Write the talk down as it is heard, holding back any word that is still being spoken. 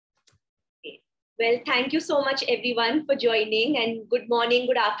Well, thank you so much, everyone, for joining, and good morning,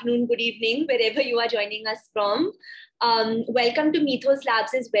 good afternoon, good evening, wherever you are joining us from. Welcome to Mythos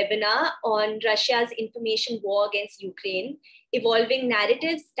Labs' webinar on Russia's information war against Ukraine, evolving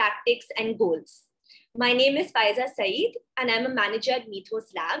narratives, tactics, and goals. My name is Faiza Saeed, and I'm a manager at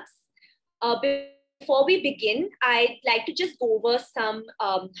Mythos Labs. Before we begin, I'd like to just go over some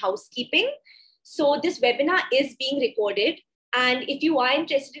housekeeping. So this webinar is being recorded. And if you are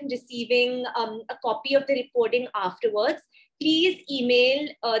interested in receiving a copy of the recording afterwards, please email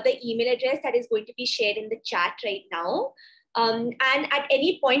the email address that is going to be shared in the chat right now. And at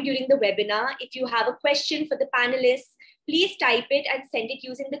any point during the webinar, if you have a question for the panelists, please type it and send it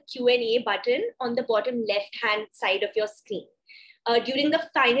using the Q&A button on the bottom left-hand side of your screen. During the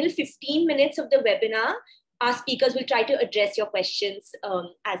final 15 minutes of the webinar, our speakers will try to address your questions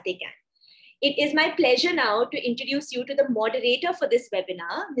as they can. It is my pleasure now to introduce you to the moderator for this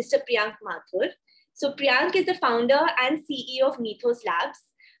webinar, Mr. Priyank Mathur. So Priyank is the founder and CEO of Mythos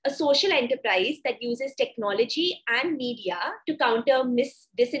Labs, a social enterprise that uses technology and media to counter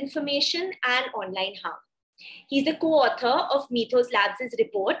disinformation and online harm. He's the co-author of Mythos Labs'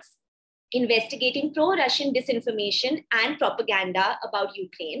 reports, investigating pro-Russian disinformation and propaganda about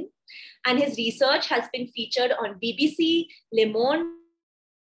Ukraine. And his research has been featured on BBC, Le Monde,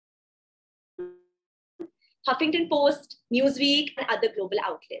 Huffington Post, Newsweek, and other global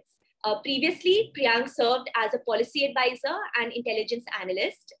outlets. Previously, Priyank served as a policy advisor and intelligence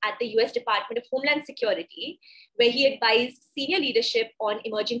analyst at the US Department of Homeland Security, where he advised senior leadership on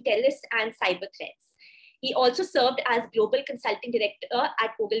emerging terrorist and cyber threats. He also served as global consulting director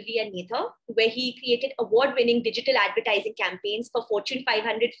at Ogilvy & Mather, where he created award-winning digital advertising campaigns for Fortune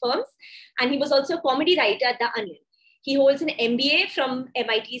 500 firms. And he was also a comedy writer at The Onion. He holds an MBA from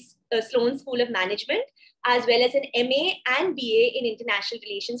MIT's Sloan School of Management, as well as an MA and BA in International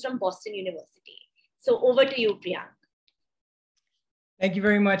Relations from Boston University. So over to you, Priyank. Thank you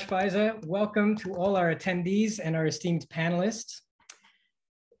very much, Faiza. Welcome to all our attendees and our esteemed panelists.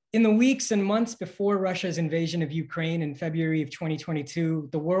 In the weeks and months before Russia's invasion of Ukraine in February of 2022,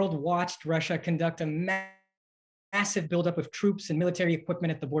 the world watched Russia conduct a massive buildup of troops and military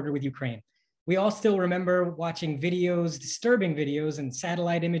equipment at the border with Ukraine. We all still remember watching videos, disturbing videos and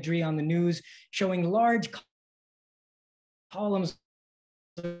satellite imagery on the news showing large columns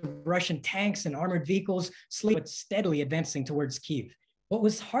of Russian tanks and armored vehicles slowly but steadily advancing towards Kyiv. What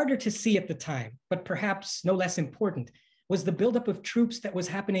was harder to see at the time, but perhaps no less important, was the buildup of troops that was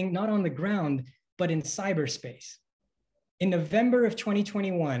happening not on the ground, but in cyberspace. In November of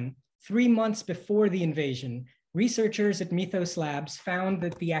 2021, 3 months before the invasion, researchers at Mythos Labs found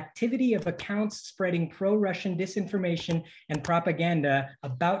that the activity of accounts spreading pro-Russian disinformation and propaganda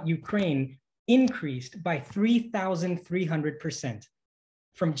about Ukraine increased by 3,300%.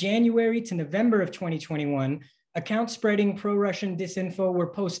 From January to November of 2021, accounts spreading pro-Russian disinfo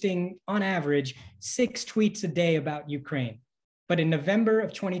were posting, on average, 6 tweets a day about Ukraine. But in November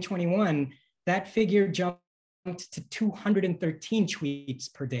of 2021, that figure jumped to 213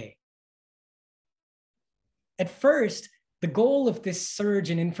 tweets per day. At first, the goal of this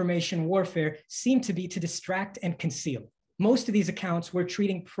surge in information warfare seemed to be to distract and conceal. Most of these accounts were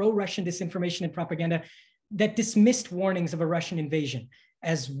treating pro-Russian disinformation and propaganda that dismissed warnings of a Russian invasion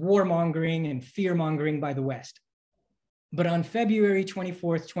as warmongering and fear-mongering by the West. But on February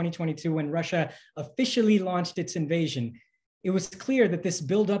 24th, 2022, when Russia officially launched its invasion, it was clear that this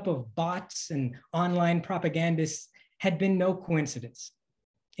buildup of bots and online propagandists had been no coincidence.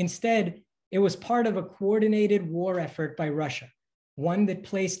 Instead, it was part of a coordinated war effort by Russia, one that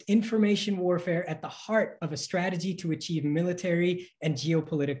placed information warfare at the heart of a strategy to achieve military and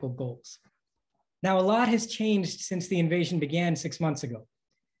geopolitical goals. Now, a lot has changed since the invasion began 6 months ago.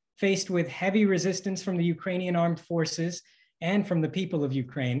 Faced with heavy resistance from the Ukrainian armed forces and from the people of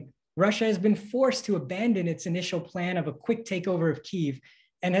Ukraine, Russia has been forced to abandon its initial plan of a quick takeover of Kyiv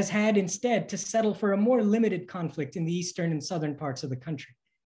and has had instead to settle for a more limited conflict in the eastern and southern parts of the country.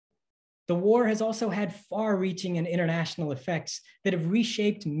 The war has also had far-reaching and international effects that have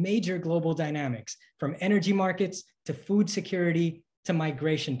reshaped major global dynamics, from energy markets to food security to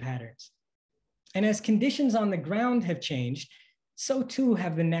migration patterns. And as conditions on the ground have changed, so too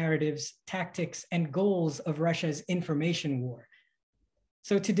have the narratives, tactics, and goals of Russia's information war.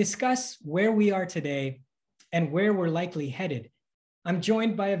 So to discuss where we are today and where we're likely headed, I'm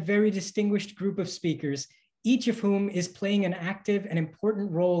joined by a very distinguished group of speakers, each of whom is playing an active and important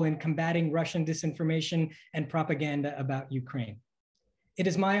role in combating Russian disinformation and propaganda about Ukraine. It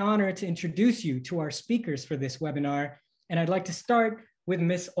is my honor to introduce you to our speakers for this webinar, and I'd like to start with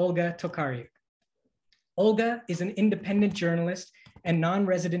Ms. Olga Tokariuk. Olga is an independent journalist and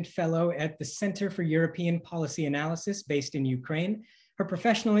non-resident fellow at the Center for European Policy Analysis based in Ukraine. Her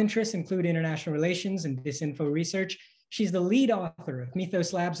professional interests include international relations and disinfo research. She's the lead author of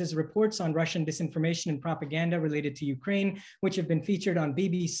Mythos Labs' reports on Russian disinformation and propaganda related to Ukraine, which have been featured on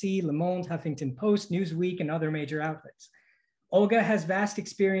BBC, Le Monde, Huffington Post, Newsweek, and other major outlets. Olga has vast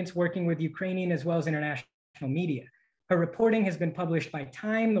experience working with Ukrainian as well as international media. Her reporting has been published by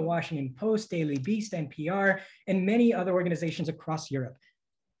Time, The Washington Post, Daily Beast, NPR, and many other organizations across Europe.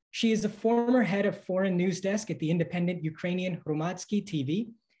 She is the former head of foreign news desk at the independent Ukrainian Hromadski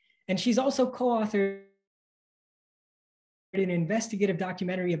TV, and she's also co-authored an investigative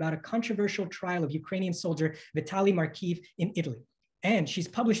documentary about a controversial trial of Ukrainian soldier Vitaly Markiv in Italy. And she's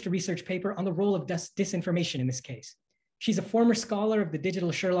published a research paper on the role of disinformation in this case. She's a former scholar of the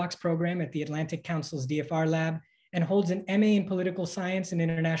Digital Sherlocks program at the Atlantic Council's DFR lab and holds an MA in political science and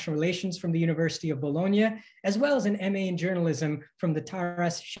international relations from the University of Bologna, as well as an MA in journalism from the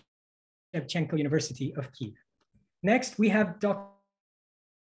Taras Shevchenko University of Kyiv. Next, we have Dr.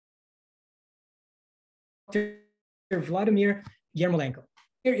 Volodymyr Yermolenko.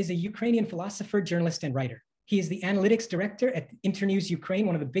 He is a Ukrainian philosopher, journalist, and writer. He is the analytics director at Internews Ukraine,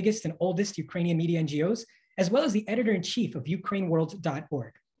 one of the biggest and oldest Ukrainian media NGOs, as well as the editor-in-chief of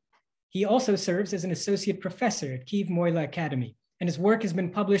UkraineWorld.org. He also serves as an associate professor at Kyiv Mohyla Academy, and his work has been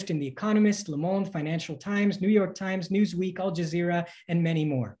published in The Economist, Le Monde, Financial Times, New York Times, Newsweek, Al Jazeera, and many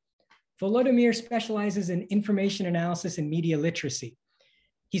more. Volodymyr specializes in information analysis and media literacy.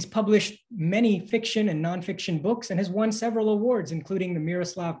 He's published many fiction and nonfiction books and has won several awards, including the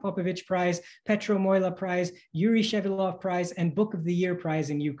Miroslav Popovich Prize, Petro Mohyla Prize, Yuri Shevelov Prize, and Book of the Year Prize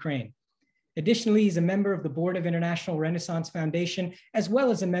in Ukraine. Additionally, he's a member of the board of International Renaissance Foundation, as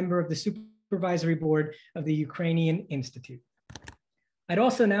well as a member of the supervisory board of the Ukrainian Institute. I'd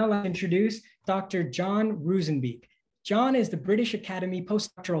also now like to introduce Dr. John Roozenbeek. John is the British Academy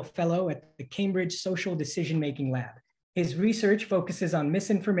Postdoctoral Fellow at the Cambridge Social Decision-Making Lab. His research focuses on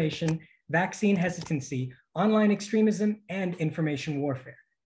misinformation, vaccine hesitancy, online extremism, and information warfare.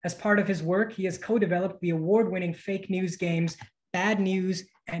 As part of his work, he has co-developed the award-winning fake news games Bad News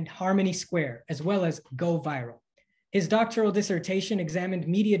and Harmony Square, as well as Go Viral. His doctoral dissertation examined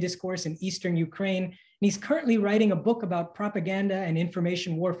media discourse in Eastern Ukraine, and he's currently writing a book about propaganda and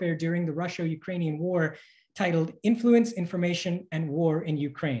information warfare during the Russo-Ukrainian War titled Influence, Information, and War in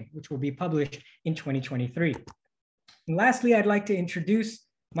Ukraine, which will be published in 2023. And lastly, I'd like to introduce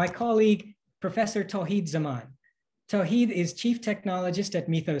my colleague, Professor Tauhid Zaman. Tauhid is Chief Technologist at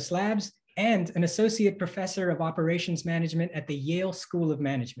Mythos Labs and an Associate Professor of Operations Management at the Yale School of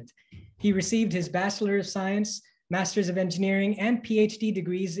Management. He received his Bachelor of Science, Masters of Engineering, and PhD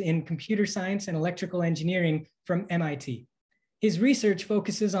degrees in Computer Science and Electrical Engineering from MIT. His research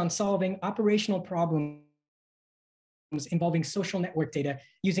focuses on solving operational problems involving social network data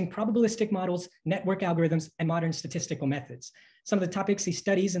using probabilistic models, network algorithms, and modern statistical methods. Some of the topics he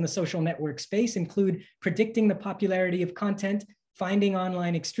studies in the social network space include predicting the popularity of content, finding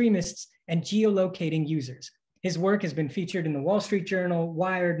online extremists, and geolocating users. His work has been featured in the Wall Street Journal,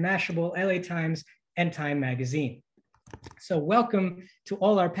 Wired, Mashable, LA Times, and Time Magazine. So welcome to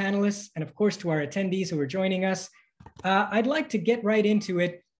all our panelists, and of course to our attendees who are joining us. I'd like to get right into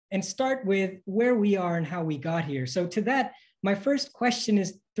it and start with where we are and how we got here. So to that, my first question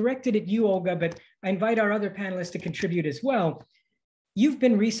is directed at you, Olga, but I invite our other panelists to contribute as well. You've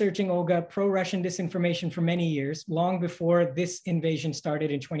been researching, Olga, pro-Russian disinformation for many years, long before this invasion started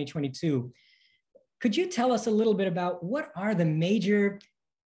in 2022. Could you tell us a little bit about what are the major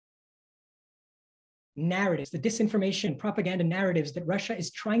narratives, the disinformation propaganda narratives that Russia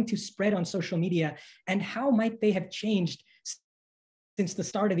is trying to spread on social media, and how might they have changed since the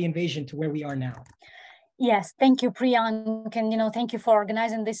start of the invasion to where we are now? Yes, thank you, Priyank, and thank you for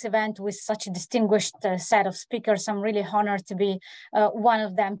organizing this event with such a distinguished set of speakers. I'm really honored to be one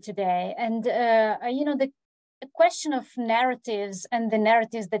of them today. And the question of narratives and the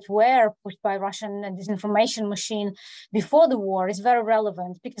narratives that were pushed by Russian disinformation machine before the war is very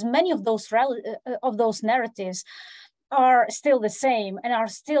relevant, because many of those narratives are still the same and are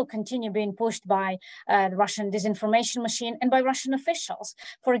still continue being pushed by the Russian disinformation machine and by Russian officials.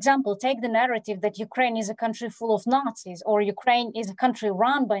 For example, take the narrative that Ukraine is a country full of Nazis, or Ukraine is a country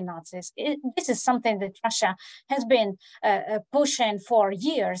run by Nazis. This is something that Russia has been pushing for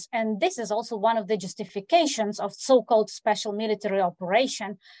years. And this is also one of the justifications of so-called special military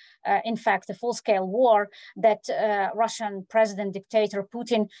operation. In fact, a full-scale war that Russian president dictator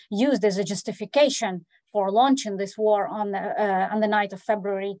Putin used as a justification for launching this war on the night of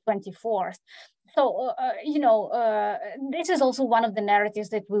February 24th. this is also one of the narratives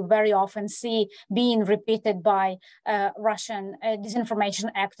that we very often see being repeated by Russian disinformation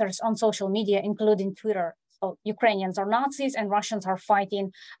actors on social media, including Twitter. So Ukrainians are Nazis and Russians are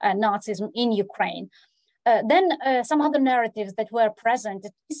fighting Nazism in Ukraine. Then some other narratives that were present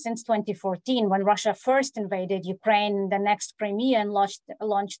since 2014, when Russia first invaded Ukraine, the next Crimea, and launched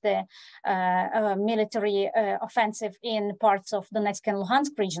the military offensive in parts of Donetsk and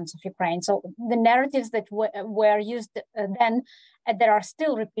Luhansk regions of Ukraine. So the narratives that were used then that are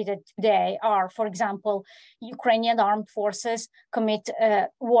still repeated today are, for example, Ukrainian armed forces commit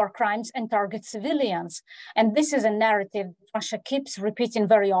war crimes and target civilians. And this is a narrative Russia keeps repeating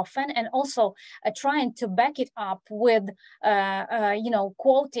very often, and also trying to back it up with,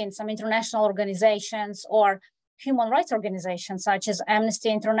 quoting some international organizations or human rights organizations such as Amnesty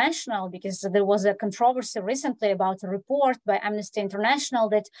International, because there was a controversy recently about a report by Amnesty International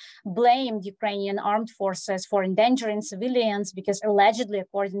that blamed Ukrainian armed forces for endangering civilians because allegedly,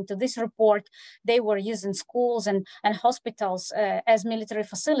 according to this report, they were using schools and hospitals as military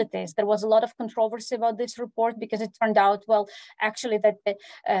facilities. There was a lot of controversy about this report because it turned out, well, actually that the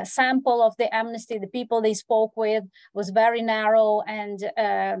sample of the Amnesty, the people they spoke with, was very narrow, and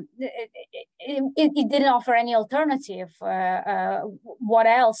it didn't offer any alternative. What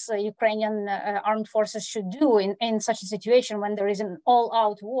else Ukrainian armed forces should do in such a situation when there is an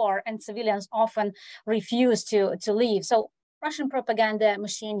all-out war and civilians often refuse to leave. So Russian propaganda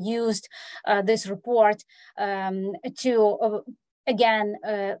machine used this report to again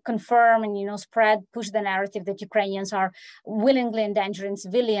confirm and push the narrative that Ukrainians are willingly endangering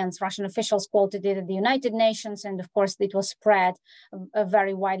civilians. Russian officials quoted it at the United Nations, and of course it was spread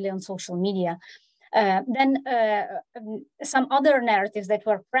very widely on social media. Then some other narratives that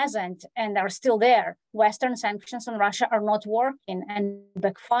were present and are still there. Western sanctions on Russia are not working and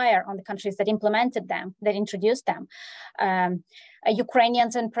backfire on the countries that implemented them, that introduced them.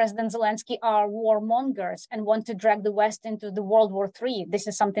 Ukrainians and President Zelensky are warmongers and want to drag the West into the World War III. This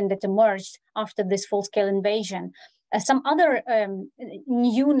is something that emerged after this full-scale invasion. Some other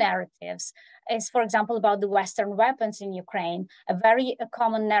new narratives is, for example, about the Western weapons in Ukraine. A very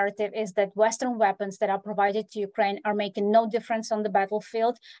common narrative is that Western weapons that are provided to Ukraine are making no difference on the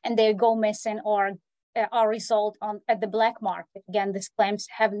battlefield, and they go missing or are resold at the black market. Again, these claims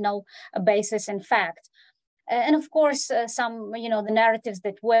have no basis in fact. And of course, some, the narratives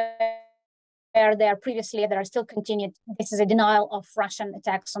that were there previously that are still continued. This is a denial of Russian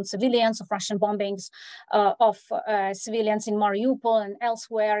attacks on civilians, of Russian bombings of civilians in Mariupol and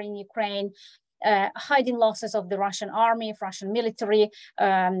elsewhere in Ukraine, hiding losses of the Russian army, of Russian military,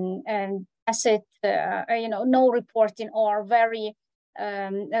 and asset, no reporting or very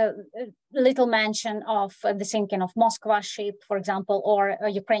little mention of the sinking of Moskva ship, for example, or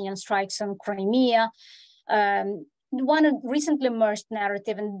Ukrainian strikes on Crimea. One recently emerged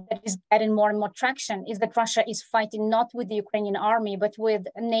narrative, and that is getting more and more traction, is that Russia is fighting not with the Ukrainian army, but with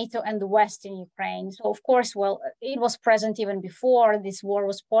NATO and the West in Ukraine. So, of course, well, it was present even before this war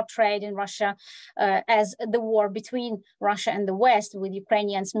was portrayed in Russia as the war between Russia and the West, with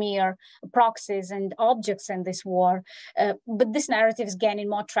Ukrainians mere proxies and objects in this war. But this narrative is gaining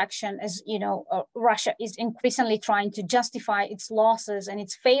more traction as, Russia is increasingly trying to justify its losses and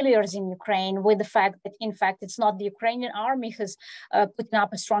its failures in Ukraine with the fact that, in fact, it's not the Ukrainian army who's putting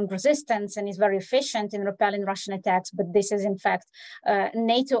up a strong resistance and is very efficient in repelling Russian attacks, but this is in fact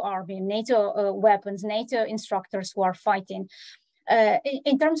NATO army, NATO weapons, NATO instructors who are fighting.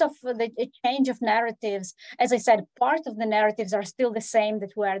 In terms of the change of narratives, as I said, part of the narratives are still the same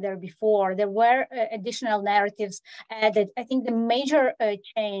that were there before. There were additional narratives added. I think the major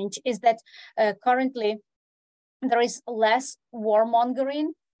change is that currently there is less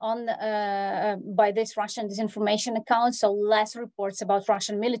warmongering by this Russian disinformation account, so less reports about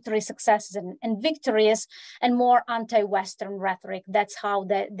Russian military successes and victories, and more anti-Western rhetoric. That's how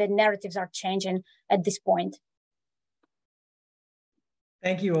the narratives are changing at this point.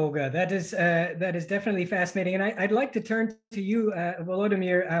 Thank you, Olga. That is definitely fascinating, and I'd like to turn to you,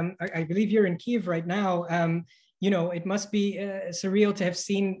 Volodymyr. I believe you're in Kyiv right now. It must be surreal to have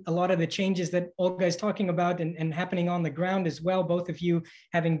seen a lot of the changes that Olga is talking about and happening on the ground as well, both of you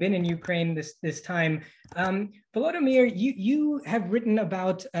having been in Ukraine this time. Volodymyr, you have written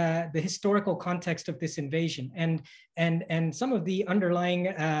about the historical context of this invasion and some of the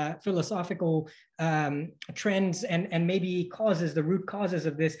underlying philosophical trends and maybe causes, the root causes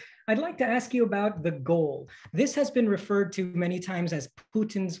of this. I'd like to ask you about the goal. This has been referred to many times as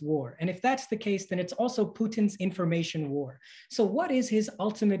Putin's war. And if that's the case, then it's also Putin's information war. So what is his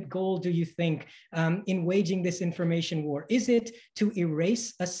ultimate goal, do you think, in waging this information war? Is it to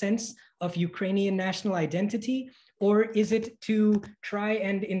erase a sense of Ukrainian national identity? Or is it to try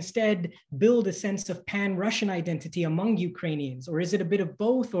and instead build a sense of pan-Russian identity among Ukrainians? Or is it a bit of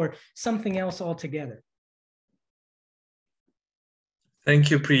both or something else altogether?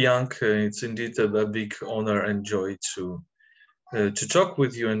 Thank you, Priyank. It's indeed a big honor and joy to talk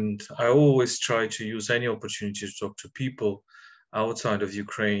with you. And I always try to use any opportunity to talk to people outside of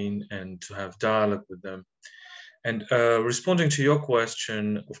Ukraine and to have dialogue with them. And responding to your question,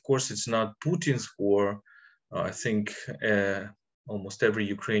 of course, it's not Putin's war. I think almost every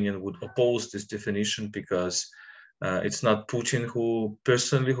Ukrainian would oppose this definition because it's not Putin who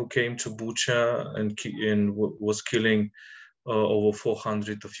personally came to Bucha and was killing over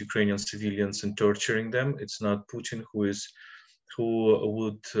 400 of Ukrainian civilians and torturing them. It's not Putin who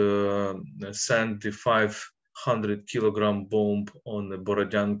would send the 500-kilogram bomb on the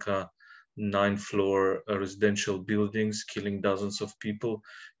Borodyanka 9-floor residential buildings, killing dozens of people.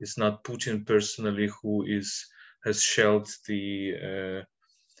 It's not Putin personally who has shelled the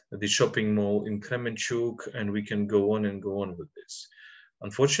shopping mall in Kremenchuk, and we can go on and go on with this.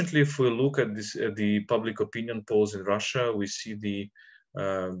 Unfortunately, if we look at the public opinion polls in Russia, we see the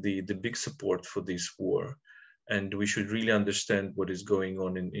big support for this war, and we should really understand what is going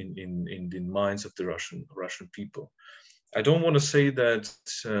on in the minds of the Russian people. I don't want to say that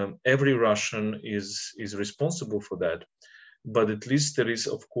every Russian is responsible for that, but at least there is,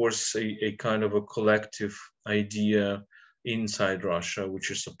 of course, a kind of a collective idea inside Russia, which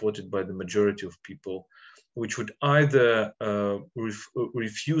is supported by the majority of people, which would either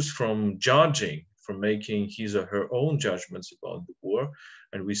refuse from judging, from making his or her own judgments about the war,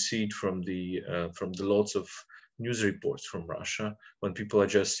 and we see it from the lots of news reports from Russia when people are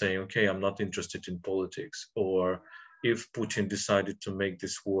just saying, "Okay, I'm not interested in politics," or if Putin decided to make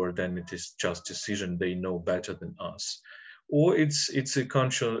this war, then it is just decision they know better than us, or it's a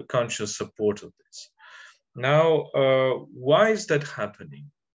conscious support of this. Now, why is that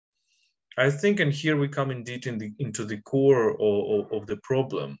happening? I think, and here we come indeed into the core of the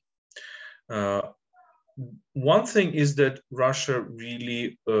problem. One thing is that Russia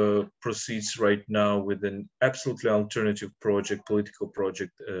really proceeds right now with an absolutely alternative political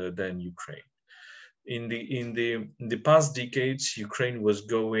project than Ukraine. In the past decades, Ukraine was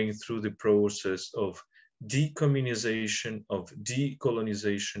going through the process of decommunization, of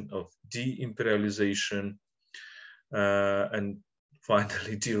decolonization, of de-imperialization, and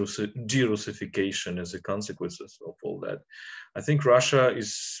finally de-Russification as a consequence of all that. I think Russia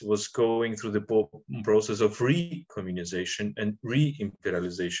was going through the process of re-communization and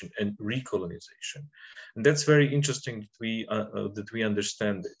re-imperialization and recolonization, and that's very interesting that we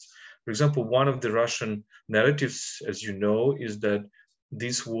understand it. For example, one of the Russian narratives, as you know, is that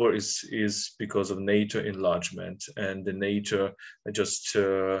this war is because of NATO enlargement, and the NATO just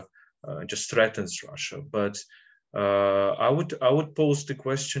threatens Russia. But I would pose the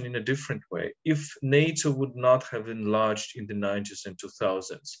question in a different way. If NATO would not have enlarged in the 90s and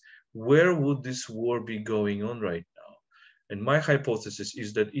 2000s, where would this war be going on right now? And my hypothesis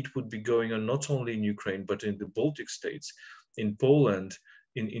is that it would be going on not only in Ukraine, but in the Baltic states, in Poland,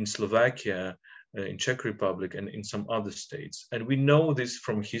 in Slovakia, in Czech Republic, and in some other states. And we know this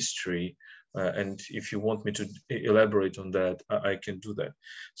from history. And if you want me to elaborate on that, I can do that.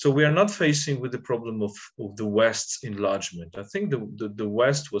 So we are not facing with the problem of the West's enlargement. I think the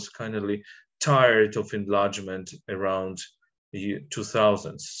West was kind of tired of enlargement around the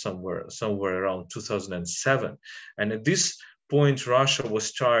 2000s, somewhere around 2007. And at this point, Russia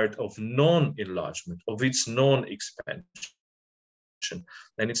was tired of non-enlargement, of its non-expansion.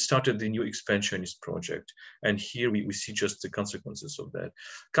 And it started the new expansionist project. And here we see just the consequences of that.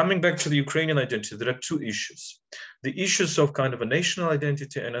 Coming back to the Ukrainian identity, there are two issues. The issues of kind of a national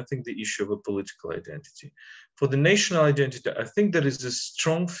identity, and I think the issue of a political identity. For the national identity, I think there is a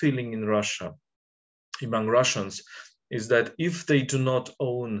strong feeling in Russia, among Russians, is that if they do not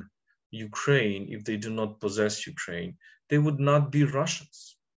own Ukraine, if they do not possess Ukraine, they would not be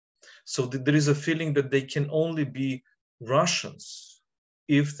Russians. So there is a feeling that they can only be Russians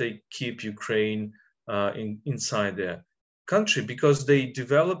if they keep Ukraine inside their country, because they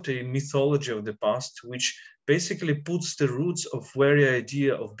developed a mythology of the past, which basically puts the roots of very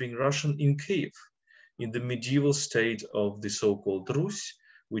idea of being Russian in Kiev, in the medieval state of the so-called Rus,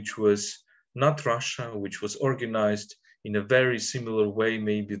 which was not Russia, which was organized in a very similar way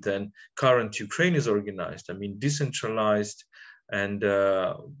maybe than current Ukraine is organized. I mean, decentralized and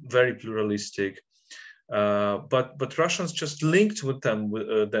very pluralistic. But Russians just linked with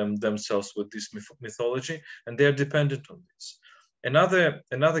themselves with this mythology, and they are dependent on this.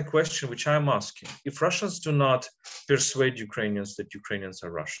 Another question which I'm asking: if Russians do not persuade Ukrainians that Ukrainians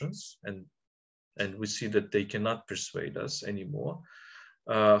are Russians, and we see that they cannot persuade us anymore,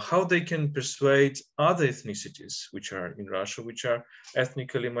 how they can persuade other ethnicities which are in Russia, which are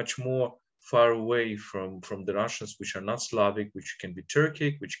ethnically much more far away from the Russians, which are not Slavic, which can be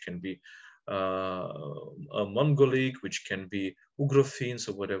Turkic, which can be Mongolic, which can be Ugrofinns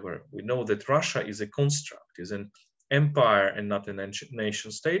or whatever. We know that Russia is a construct, is an empire and not a nation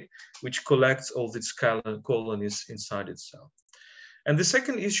state, which collects all these colonies inside itself. And the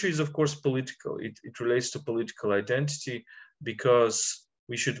second issue is, of course, political. It relates to political identity, because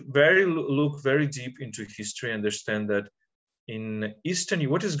we should look very deep into history, understand that in Eastern,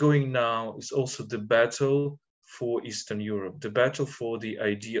 what is going now is also the battle for Eastern Europe, the battle for the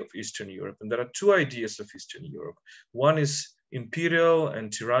idea of Eastern Europe. And there are two ideas of Eastern Europe. One is imperial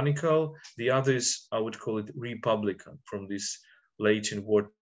and tyrannical. The other is, I would call it, republican, from this Latin word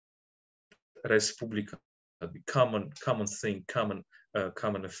respublica, the common thing, common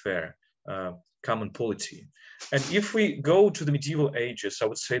affair, common polity. And if we go to the medieval ages, I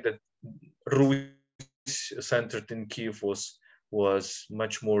would say that Rus, centered in Kiev, was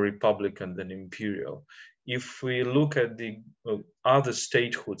much more republican than imperial. If we look at the other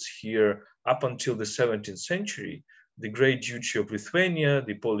statehoods here up until the 17th century, the Great Duchy of Lithuania,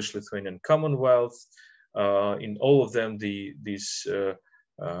 the Polish-Lithuanian Commonwealth, in all of them, this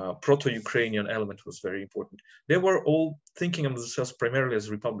proto-Ukrainian element was very important. They were all thinking of themselves primarily as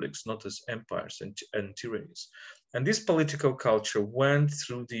republics, not as empires and tyrannies. And this political culture went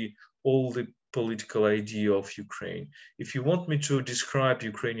through all the political idea of Ukraine. If you want me to describe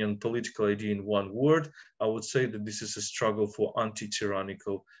Ukrainian political idea in one word, I would say that this is a struggle for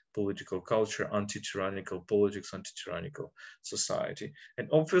anti-tyrannical political culture, anti-tyrannical politics, anti-tyrannical society. And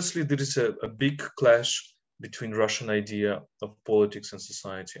obviously there is a big clash between Russian idea of politics and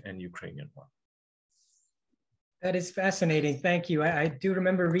society and Ukrainian one. That is fascinating. Thank you. I do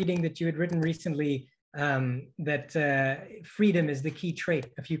remember reading that you had written recently that freedom is the key trait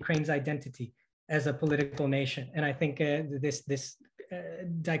of Ukraine's identity as a political nation. And I think this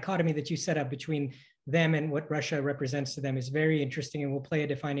dichotomy that you set up between them and what Russia represents to them is very interesting and will play a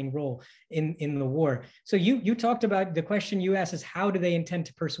defining role in the war. So you talked about, the question you asked is, how do they intend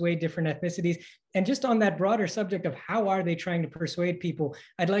to persuade different ethnicities? And just on that broader subject of how are they trying to persuade people,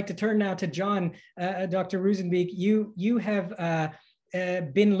 I'd like to turn now to John, Dr. Roozenbeek. You have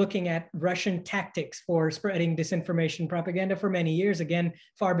been looking at Russian tactics for spreading disinformation propaganda for many years, again,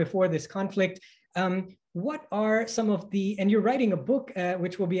 far before this conflict. What are some of the, and you're writing a book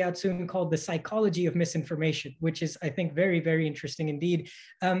which will be out soon called The Psychology of Misinformation, which is, I think, very, very interesting indeed.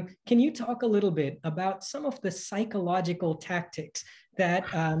 Can you talk a little bit about some of the psychological tactics that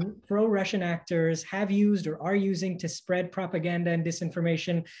pro-Russian actors have used or are using to spread propaganda and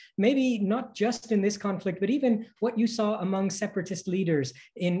disinformation, maybe not just in this conflict, but even what you saw among separatist leaders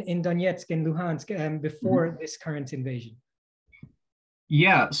in Donetsk and Luhansk before this current invasion?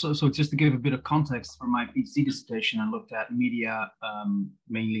 Yeah, so just to give a bit of context, for my PhD dissertation, I looked at media,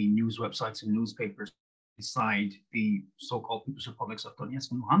 mainly news websites and newspapers inside the so-called People's Republics of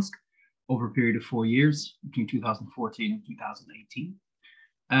Donetsk and Luhansk over a period of 4 years, between 2014 and 2018.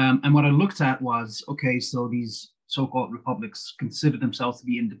 And what I looked at was, okay, so these so-called republics consider themselves to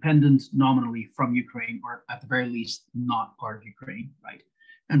be independent nominally from Ukraine, or at the very least, not part of Ukraine, right?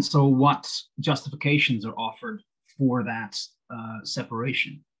 And so what justifications are offered for that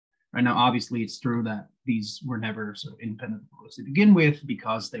separation? Right now, obviously, it's true that these were never sort of independent republics to begin with,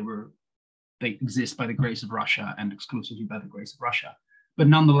 because they exist by the grace of Russia and exclusively by the grace of Russia. But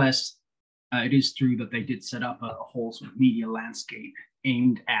nonetheless, it is true that they did set up a whole sort of media landscape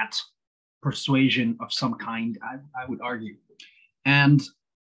aimed at persuasion of some kind, I would argue. And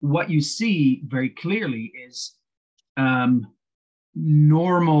what you see very clearly is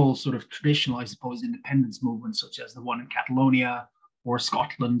normal sort of traditional, I suppose, independence movements, such as the one in Catalonia or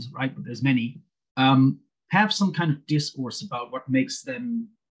Scotland, right? But there's many, have some kind of discourse about what makes them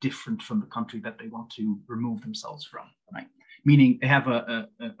different from the country that they want to remove themselves from, right? Meaning they have a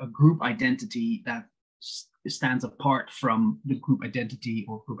group identity that stands apart from the group identity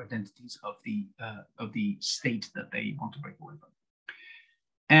or group identities of the state that they want to break away from.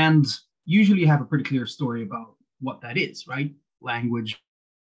 And usually you have a pretty clear story about what that is, right? Language,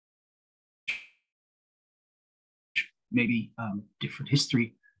 maybe different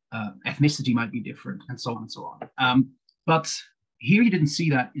history, ethnicity might be different, and so on and so on. But here you didn't see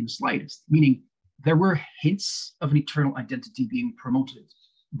that in the slightest, meaning there were hints of an eternal identity being promoted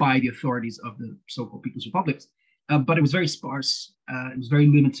by the authorities of the so-called People's Republics, but it was very sparse, it was very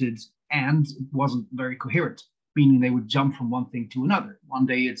limited, and it wasn't very coherent. meaning they would jump from one thing to another. One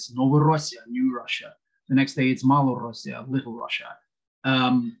day it's Novorossiya, New Russia. The next day it's Malorossiya, Little Russia.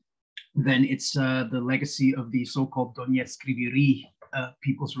 Then it's the legacy of the so-called Donetsk Kryvyi Rih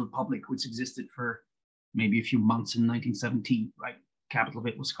People's Republic, which existed for maybe a few months in 1917, right? Capital of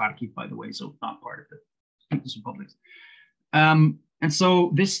it was Kharkiv, by the way, so not part of the People's Republics. And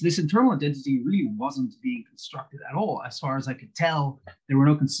so this internal identity really wasn't being constructed at all. As far as I could tell, there were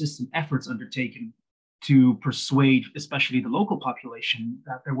no consistent efforts undertaken to persuade, especially the local population,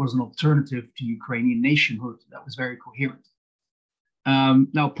 that there was an alternative to Ukrainian nationhood that was very coherent.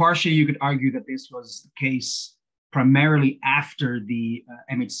 Now, partially, you could argue that this was the case primarily after the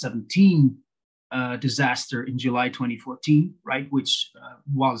MH17 disaster in July 2014, right, which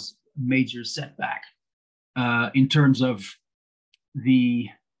was a major setback in terms of the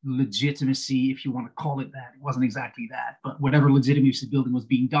legitimacy, if you want to call it that. It wasn't exactly that, but whatever legitimacy building was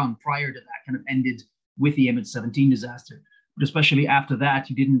being done prior to that kind of ended with the MH17 disaster. But especially after that,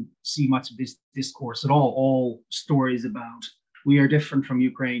 you didn't see much of this discourse at all stories about we are different from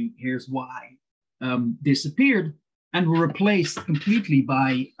Ukraine, here's why, disappeared and were replaced completely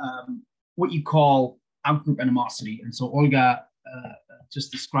by what you call outgroup animosity. And so Olga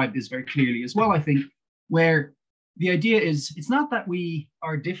just described this very clearly as well, I think, where the idea is it's not that we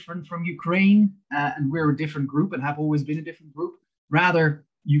are different from Ukraine and we're a different group and have always been a different group. Rather,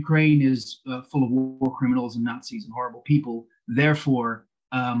 Ukraine is full of war criminals and Nazis and horrible people. Therefore,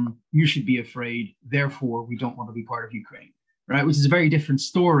 you should be afraid. Therefore, we don't want to be part of Ukraine, right? Which is a very different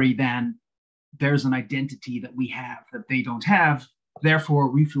story than there's an identity that we have that they don't have. Therefore,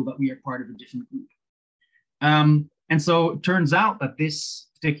 we feel that we are part of a different group. And so it turns out that this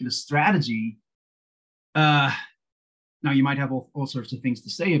particular strategy, now you might have all sorts of things to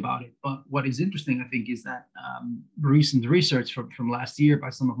say about it, but what is interesting, I think, is that recent research from last year by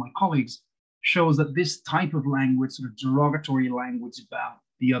some of my colleagues shows that this type of language, sort of derogatory language about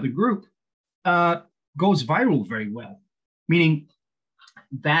the other group, goes viral very well, meaning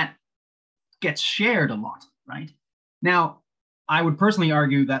that gets shared a lot, right? Now, I would personally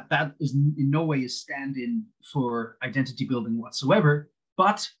argue that that is in no way a stand-in for identity building whatsoever,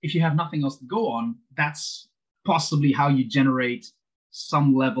 but if you have nothing else to go on, that's possibly how you generate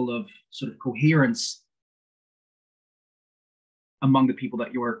some level of sort of coherence among the people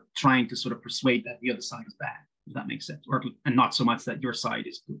that you're trying to sort of persuade that the other side is bad, if that makes sense, and not so much that your side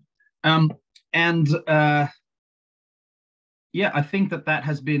is good. Yeah, I think that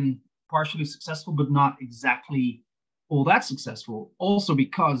has been partially successful, but not exactly all that successful. Also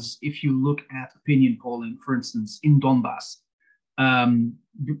because if you look at opinion polling, for instance, in Donbass,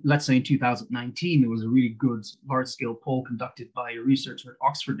 let's say in 2019, there was a really good large-scale poll conducted by a researcher at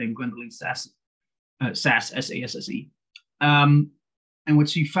Oxford named Gwendolyn Sasse, S-A-S-S-E. And what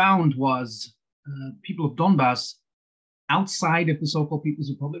she found was people of Donbass outside of the so-called People's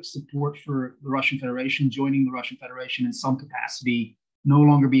Republic support for the Russian Federation, joining the Russian Federation in some capacity, no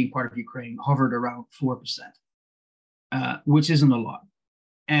longer being part of Ukraine, hovered around 4%, which isn't a lot.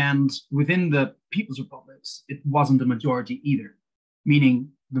 And within the People's Republics, it wasn't a majority either, meaning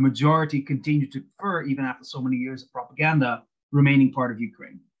the majority continued to prefer, even after so many years of propaganda, remaining part of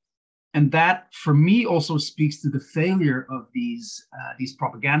Ukraine. And that, for me, also speaks to the failure of these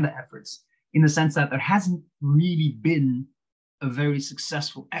propaganda efforts, in the sense that there hasn't really been a very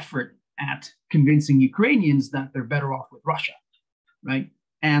successful effort at convincing Ukrainians that they're better off with Russia, right?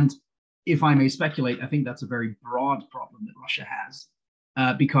 And if I may speculate, I think that's a very broad problem that Russia has,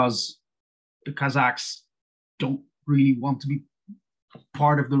 because the Kazakhs don't really want to be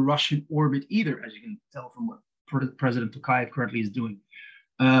part of the Russian orbit either, as you can tell from what President Tokariuk currently is doing.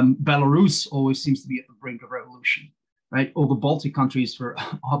 Belarus always seems to be at the brink of revolution, right? All the Baltic countries, for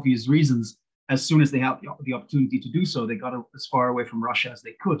obvious reasons, as soon as they have the opportunity to do so, they got as far away from Russia as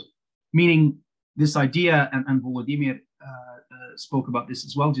they could. Meaning this idea, and Volodymyr spoke about this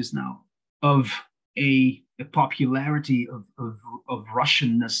as well just now, of a popularity of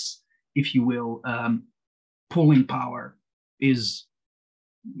Russianness, if you will, pulling power is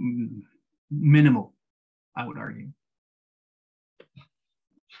minimal, I would argue.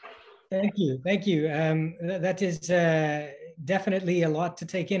 Thank you. Thank you. That is definitely a lot to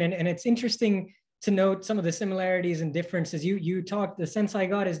take in. And it's interesting to note some of the similarities and differences. You talked, the sense I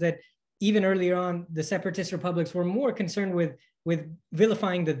got is that even earlier on, the separatist republics were more concerned with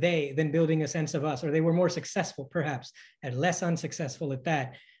vilifying the they than building a sense of us, or they were more successful, perhaps, and less unsuccessful at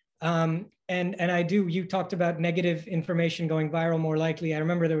that. And And you talked about negative information going viral more likely. I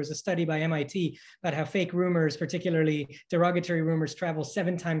remember there was a study by MIT about how fake rumors, particularly derogatory rumors, travel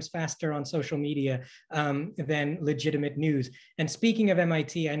 7 times faster on social media than legitimate news. And speaking of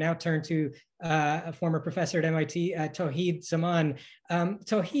MIT, I now turn to a former professor at MIT, Tauhid Zaman.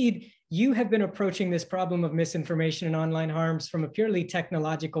 Tauhid, you have been approaching this problem of misinformation and online harms from a purely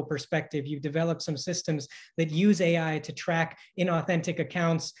technological perspective. You've developed some systems that use AI to track inauthentic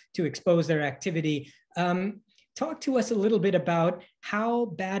accounts to expose their activity. Talk to us a little bit about how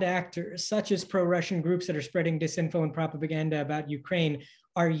bad actors, such as pro-Russian groups that are spreading disinfo and propaganda about Ukraine,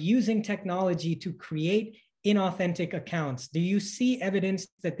 are using technology to create inauthentic accounts. Do you see evidence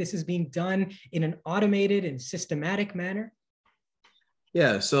that this is being done in an automated and systematic manner?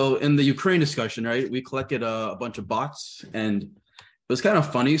 Yeah, so in the Ukraine discussion, right, we collected a bunch of bots, and it was kind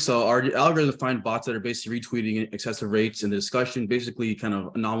of funny. So our algorithm find bots that are basically retweeting at excessive rates in the discussion, basically kind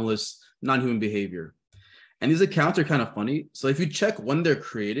of anomalous, non-human behavior. And these accounts are kind of funny. So if you check when they're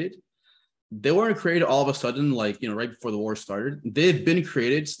created, they weren't created all of a sudden, like, right before the war started. They've been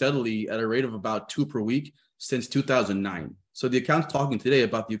created steadily at a rate of about 2 per week since 2009. So the accounts talking today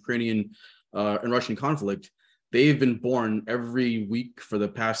about the Ukrainian and Russian conflict, they've been born every week for the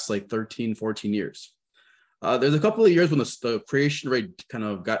past like 13, 14 years. There's a couple of years when the creation rate kind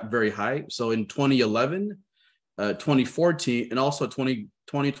of got very high. So in 2011, 2014, and also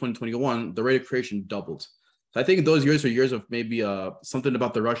 2020, 2021, the rate of creation doubled. So I think those years are years of maybe something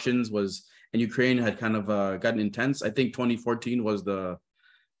about the Russians was, and Ukraine had kind of gotten intense. I think 2014 was the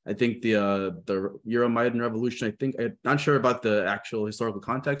Euromaidan revolution. I'm not sure about the actual historical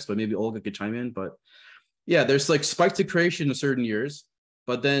context, but maybe Olga could chime in. But yeah, there's like spikes to creation in certain years,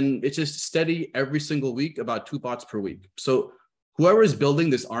 but then it's just steady every single week, about 2 bots per week. So whoever is building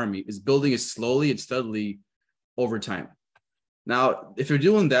this army is building it slowly and steadily over time. Now, if you're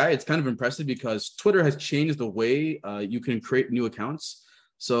doing that, it's kind of impressive because Twitter has changed the way you can create new accounts.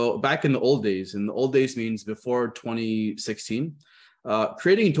 So back in the old days means before 2016,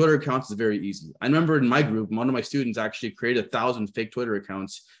 creating Twitter accounts is very easy. I remember in my group, one of my students actually created 1,000 fake Twitter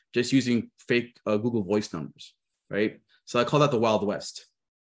accounts just using fake Google Voice numbers, right? So I call that the Wild West.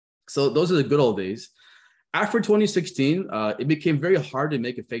 So those are the good old days. After 2016, it became very hard to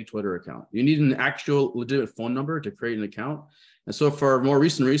make a fake Twitter account. You need an actual legitimate phone number to create an account. And so for more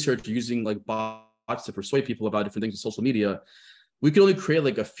recent research using like bots to persuade people about different things on social media, we could only create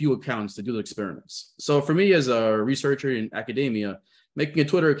like a few accounts to do the experiments. So for me as a researcher in academia, making a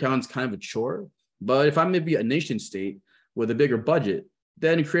Twitter account is kind of a chore. But if I'm maybe a nation state with a bigger budget,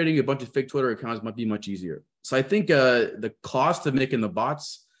 then creating a bunch of fake Twitter accounts might be much easier. So I think the cost of making the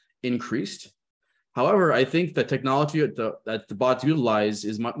bots increased. However, I think the technology that the bots utilize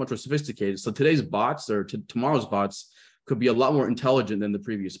is much more sophisticated. So today's bots or tomorrow's bots could be a lot more intelligent than the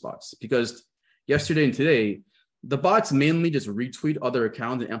previous bots, because yesterday and today, the bots mainly just retweet other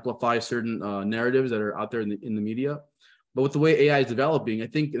accounts and amplify certain narratives that are out there in the media. But with the way AI is developing, I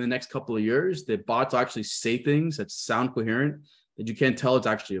think in the next couple of years, the bots actually say things that sound coherent that you can't tell it's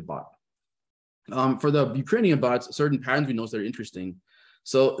actually a bot. For the Ukrainian bots, certain patterns we notice that are interesting.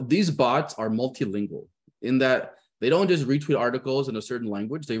 So these bots are multilingual in that they don't just retweet articles in a certain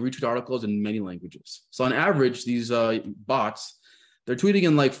language, they retweet articles in many languages. So on average, these bots, they're tweeting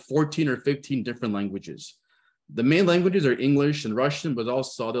in like 14 or 15 different languages. The main languages are English and Russian, but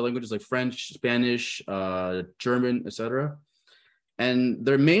also other languages like French, Spanish, German, etc. And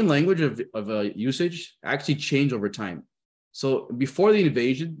their main language of usage actually changed over time. So before the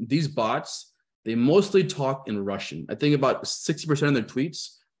invasion, these bots, they mostly talk in Russian. I think about 60% of their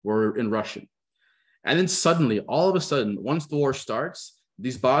tweets were in Russian. And then suddenly, all of a sudden, once the war starts,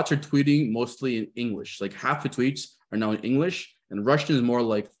 these bots are tweeting mostly in English. Like half the tweets are now in English, and Russian is more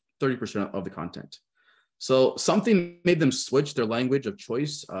like 30% of the content. So something made them switch their language of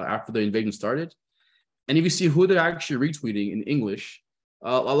choice after the invasion started. And if you see who they're actually retweeting in English,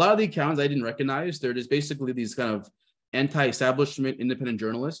 a lot of the accounts I didn't recognize. They're just basically these kind of anti-establishment independent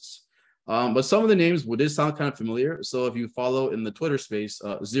journalists. But some of the names did sound kind of familiar. So if you follow in the Twitter space,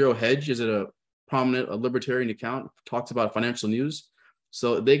 Zero Hedge is a prominent libertarian account, talks about financial news.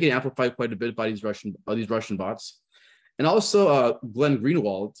 So they get amplified quite a bit by these Russian bots. And also Glenn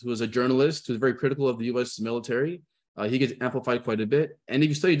Greenwald, who is a journalist who's very critical of the US military. He gets amplified quite a bit. And if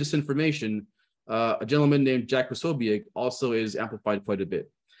you study disinformation, a gentleman named Jack Posobiec also is amplified quite a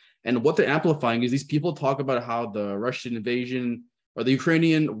bit. And what they're amplifying is these people talk about how the Russian invasion or the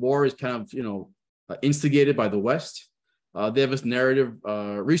Ukrainian war is kind of, instigated by the West. They have this narrative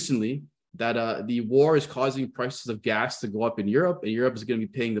recently that the war is causing prices of gas to go up in Europe, and Europe is going to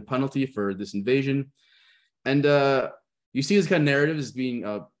be paying the penalty for this invasion. And you see this kind of narrative is being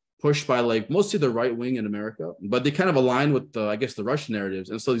pushed by like mostly the right wing in America, but they kind of align with the, I guess, the Russian narratives.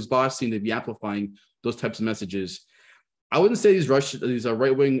 And so these bots seem to be amplifying those types of messages. I wouldn't say these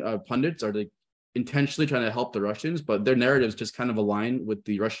right wing pundits are like intentionally trying to help the Russians, but their narratives just kind of align with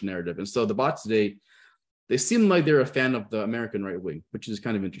the Russian narrative. And so the bots today, they seem like they're a fan of the American right wing, which is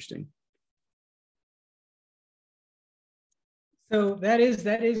kind of interesting. So that is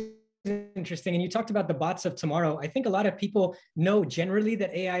interesting. And you talked about the bots of tomorrow. I think a lot of people know generally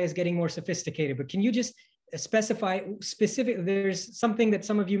that AI is getting more sophisticated, but can you just specify specific? There's something that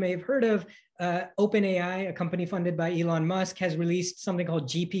some of you may have heard of. OpenAI, a company funded by Elon Musk, has released something called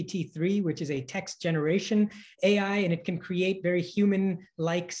GPT-3, which is a text generation AI, and it can create very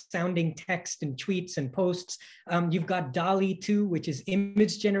human-like sounding text and tweets and posts. You've got DALL-E 2, which is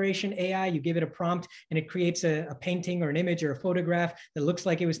image generation AI. You give it a prompt and it creates a painting or an image or a photograph that looks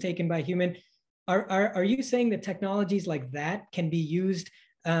like it was taken by a human. Are you saying that technologies like that can be used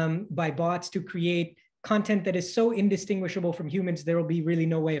by bots to create content that is so indistinguishable from humans, there will be really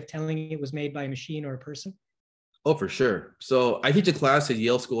no way of telling it was made by a machine or a person? Oh, for sure. So I teach a class at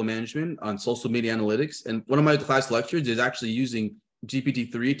Yale School of Management on social media analytics. And one of my class lectures is actually using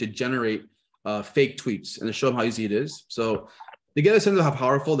GPT-3 to generate fake tweets and to show them how easy it is. So to get a sense of how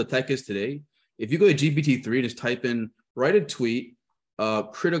powerful the tech is today, if you go to GPT-3 and just type in, write a tweet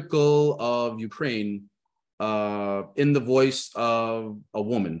critical of Ukraine in the voice of a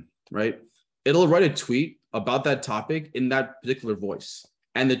woman, right? It'll write a tweet about that topic in that particular voice.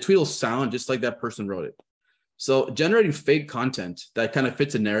 And the tweet will sound just like that person wrote it. So generating fake content that kind of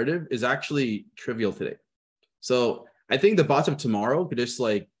fits a narrative is actually trivial today. So I think the bots of tomorrow could just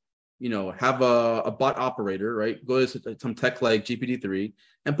like, you know, have a bot operator, right? Go to some tech like GPT-3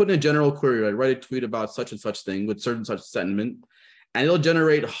 and put in a general query, right? Write a tweet about such and such thing with certain such sentiment. And it'll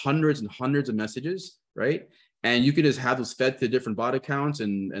generate hundreds and hundreds of messages, right? And you can just have those fed to different bot accounts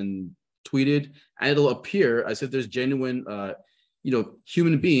and tweeted, and it'll appear as if there's genuine, you know,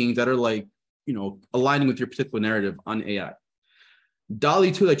 human beings that are like, you know, aligning with your particular narrative on AI.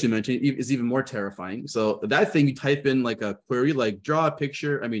 DALL-E 2, that you mentioned, is even more terrifying. So that thing, you type in like a query, like draw a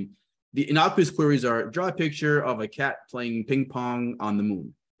picture. I mean, the innocuous queries are draw a picture of a cat playing ping pong on the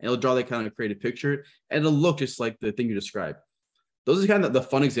moon. And it'll draw that kind of creative picture, and it'll look just like the thing you described. Those are kind of the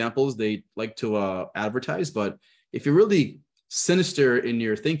fun examples they like to advertise. But if you're really sinister in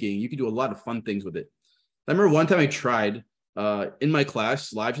your thinking, you can do a lot of fun things with it. I remember one time I tried in my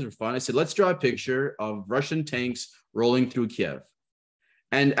class, live just for fun, I said, let's draw a picture of Russian tanks rolling through Kiev.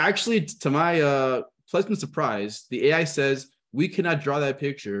 And actually, to my pleasant surprise, the AI says, we cannot draw that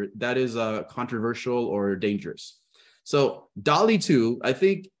picture. That is controversial or dangerous. So DALL-E 2, I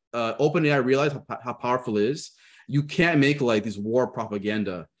think OpenAI realized how powerful it is. You can't make like these war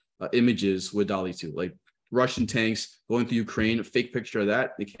propaganda images with DALL-E 2, like Russian tanks going through Ukraine, a fake picture of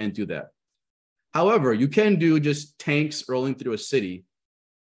that. They can't do that. However, you can do just tanks rolling through a city,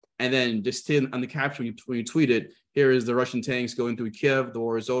 and then just stay on the caption when you tweet it, here is the Russian tanks going through Kiev, the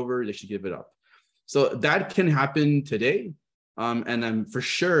war is over, they should give it up. So that can happen today, and I'm for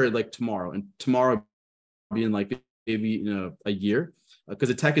sure like tomorrow, and tomorrow being like maybe, you know, a year, because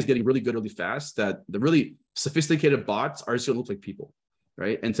the tech is getting really good really fast, that the really sophisticated bots are just going to look like people,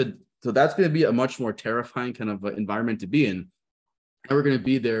 right? And so that's going to be a much more terrifying kind of environment to be in, and we're going to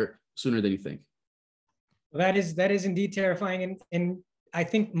be there sooner than you think. Well, that is indeed terrifying, and I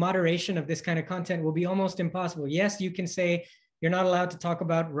think moderation of this kind of content will be almost impossible. Yes, you can say you're not allowed to talk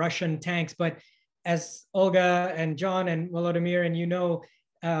about Russian tanks, but as Olga and John and Volodymyr and you know,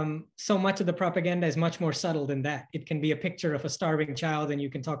 so much of the propaganda is much more subtle than that. It can be a picture of a starving child, and you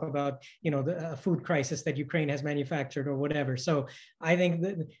can talk about, you know, the food crisis that Ukraine has manufactured or whatever. So I think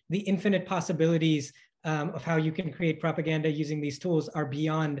the infinite possibilities of how you can create propaganda using these tools are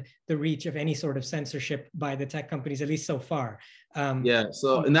beyond the reach of any sort of censorship by the tech companies, at least so far. Yeah.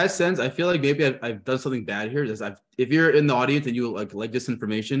 So in that sense, I feel like maybe I've done something bad here. If you're in the audience and you like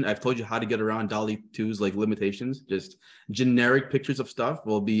disinformation, I've told you how to get around DALL-E 2's like limitations. Just generic pictures of stuff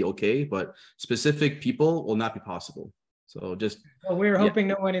will be okay, but specific people will not be possible. So just. Well, we're hoping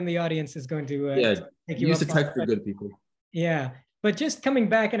no one in the audience is going to take you use the up tech for good people. Yeah. But just coming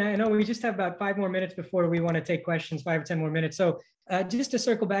back, and I know we just have about 5 more minutes before we want to take questions, 5 or 10 more minutes. So just to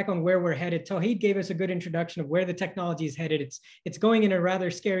circle back on where we're headed, Tauhid gave us a good introduction of where the technology is headed. It's going in a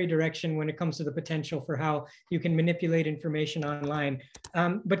rather scary direction when it comes to the potential for how you can manipulate information online.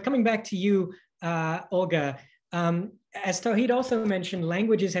 But coming back to you, Olga, As Tauhid also mentioned,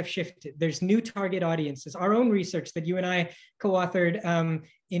 languages have shifted. There's new target audiences. Our own research that you and I co-authored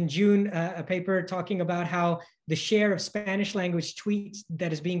in June, a paper talking about how the share of Spanish language tweets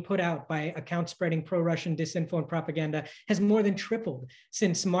that is being put out by accounts spreading pro-Russian disinfo and propaganda has more than tripled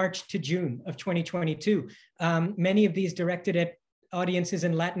since March to June of 2022. Many of these directed at audiences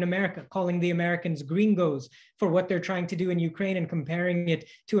in Latin America, calling the Americans gringos for what they're trying to do in Ukraine and comparing it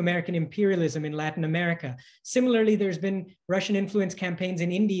to American imperialism in Latin America. Similarly, there's been Russian influence campaigns in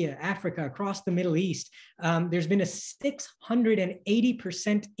India, Africa, across the Middle East. There's been a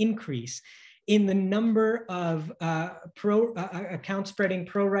 680% increase in the number of accounts spreading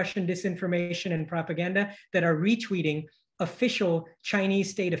pro-Russian disinformation and propaganda that are retweeting official Chinese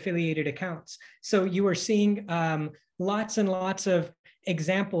state-affiliated accounts. So you are seeing lots and lots of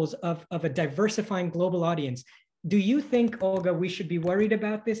examples of a diversifying global audience. Do you think, Olga, we should be worried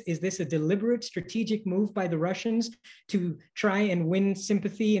about this? Is this a deliberate strategic move by the Russians to try and win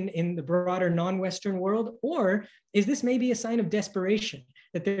sympathy in the broader non-Western world? Or is this maybe a sign of desperation,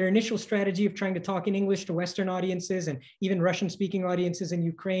 that their initial strategy of trying to talk in English to Western audiences and even Russian-speaking audiences in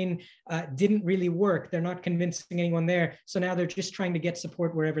Ukraine didn't really work? They're not convincing anyone there. So now they're just trying to get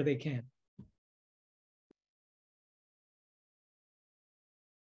support wherever they can.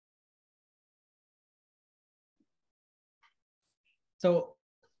 So,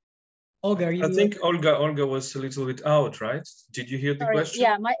 Olga, are you? I think Olga was a little bit out, right? Did you hear the question?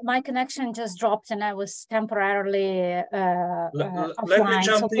 Yeah, my connection just dropped and I was temporarily offline. Let me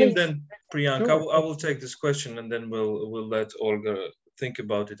jump in then, Priyank. Sure. I will take this question and then we'll let Olga think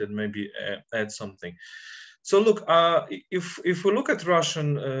about it and maybe add something. So look, if we look at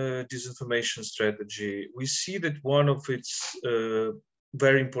Russian disinformation strategy, we see that one of its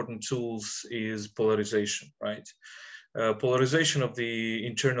very important tools is polarization, right? Polarization of the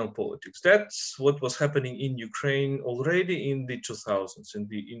internal politics. That's what was happening in Ukraine already in the 2000s. In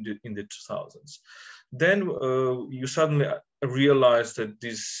the 2000s, then you suddenly realize that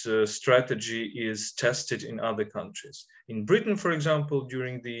this strategy is tested in other countries. In Britain, for example,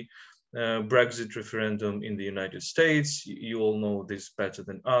 during the Brexit referendum, in the United States, you all know this better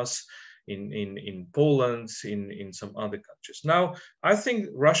than us. In Poland, in some other countries. Now, I think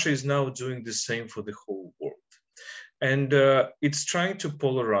Russia is now doing the same for the whole world. And it's trying to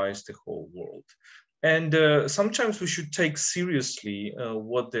polarize the whole world. And sometimes we should take seriously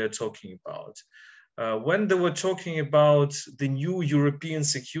what they're talking about. When they were talking about the new European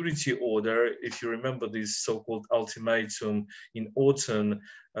security order, if you remember this so-called ultimatum in autumn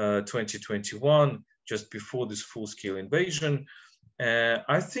 2021, just before this full-scale invasion,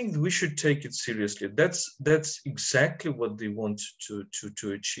 I think we should take it seriously. That's exactly what they want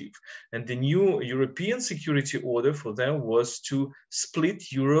to achieve. And the new European security order for them was to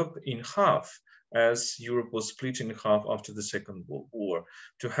split Europe in half, as Europe was split in half after the Second World War,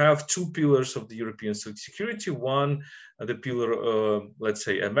 to have two pillars of the European security. One, the pillar, let's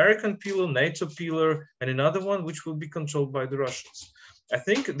say, American pillar, NATO pillar, and another one which will be controlled by the Russians. I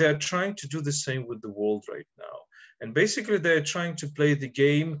think they're trying to do the same with the world right now. And basically, they're trying to play the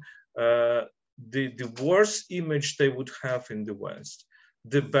game. The worse image they would have in the West,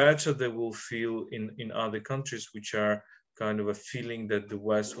 the better they will feel in other countries, which are kind of a feeling that the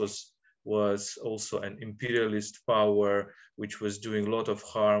West was also an imperialist power, which was doing a lot of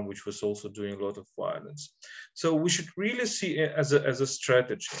harm, which was also doing a lot of violence. So we should really see it as a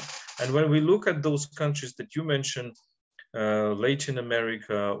strategy. And when we look at those countries that you mentioned, Latin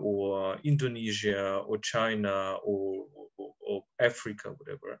America or Indonesia or China or Africa,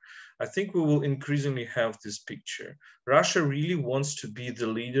 whatever, I think we will increasingly have this picture. Russia really wants to be the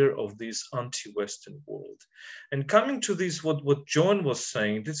leader of this anti-Western world. And coming to this, what John was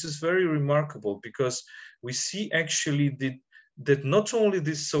saying, this is very remarkable because we see actually that not only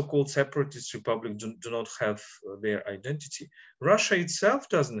these so-called separatist republics do not have their identity, Russia itself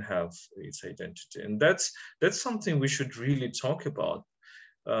doesn't have its identity. And that's something we should really talk about.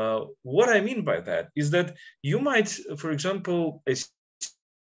 What I mean by that is that you might, for example, assume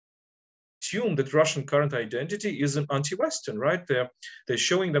that Russian current identity is an anti-Western, right? They're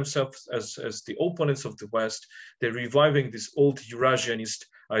showing themselves as the opponents of the West. They're reviving this old Eurasianist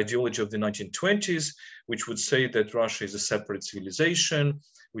ideology of the 1920s, which would say that Russia is a separate civilization,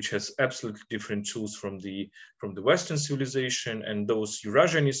 which has absolutely different tools from the Western civilization. And those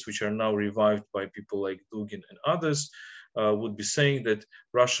Eurasianists, which are now revived by people like Dugin and others, would be saying that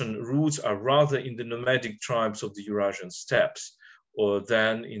Russian roots are rather in the nomadic tribes of the Eurasian steppes, or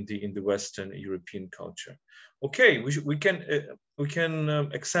than in the Western European culture. Okay, we can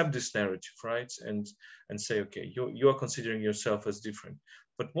accept this narrative, right? And say, okay, you are considering yourself as different.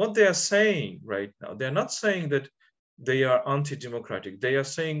 But what they are saying right now, they're not saying that they are anti-democratic. They are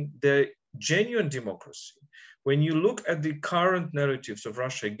saying they're genuine democracy. When you look at the current narratives of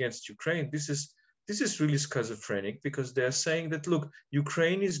Russia against Ukraine, this is really schizophrenic, because they're saying that, look,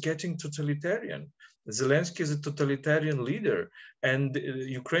 Ukraine is getting totalitarian. Zelensky is a totalitarian leader, and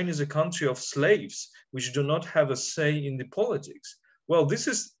Ukraine is a country of slaves which do not have a say in the politics. Well, this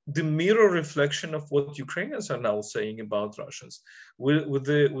is the mirror reflection of what Ukrainians are now saying about Russians, with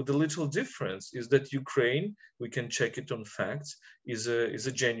the little difference is that Ukraine, we can check it on facts, is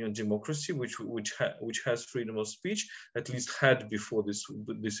a genuine democracy which has freedom of speech, at least had before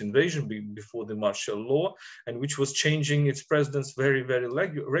this invasion, before the martial law, and which was changing its presidents very, very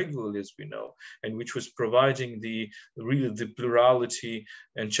regularly, as we know, and which was providing the plurality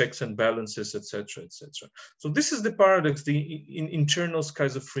and checks and balances, etc., etc. So this is the paradox, the internal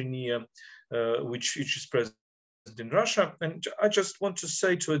schizophrenia, which is present in Russia. And I just want to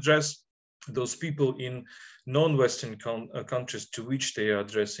say, to address those people in non-Western countries to which they are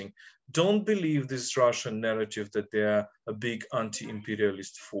addressing, don't believe this Russian narrative that they are a big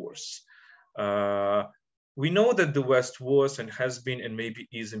anti-imperialist force. We know that the West was and has been and maybe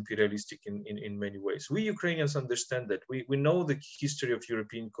is imperialistic in many ways. We Ukrainians understand that. We know the history of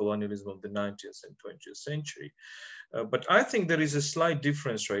European colonialism of the 19th and 20th century. But I think there is a slight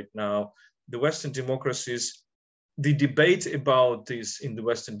difference right now. The Western democracies, the debate about this in the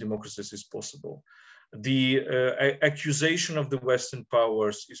Western democracies is possible. The accusation of the Western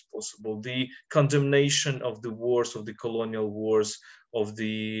powers is possible. The condemnation of the wars, of the colonial wars, of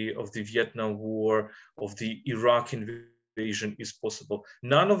the Vietnam War, of the Iraq invasion is possible.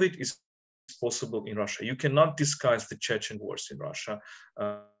 None of it is possible in Russia. You cannot disguise the Chechen wars in Russia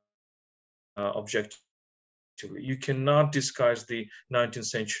objectively. You cannot disguise the 19th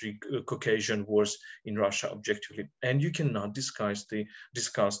century Caucasian wars in Russia objectively, and you cannot discuss the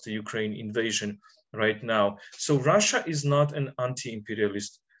Ukraine invasion right now. So Russia is not an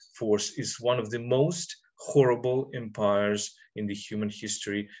anti-imperialist force. It's one of the most horrible empires in the human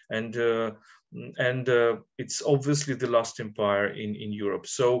history, and it's obviously the last empire in Europe.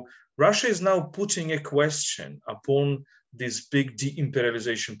 So Russia is now putting a question upon this big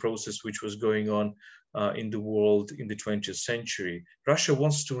de-imperialization process which was going on in the world in the 20th century. Russia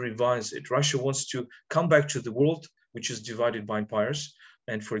wants to revise it. Russia wants to come back to the world which is divided by empires,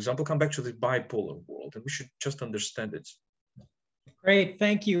 and, for example, come back to the bipolar world. And we should just understand it. Great,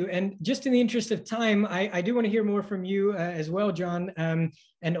 thank you. And just in the interest of time, I do want to hear more from you as well, John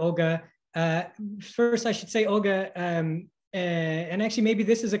and Olga. First, I should say, Olga, and actually maybe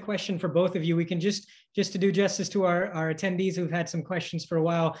this is a question for both of you. We can just to do justice to our attendees who've had some questions for a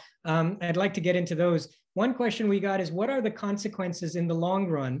while, I'd like to get into those. One question we got is, what are the consequences in the long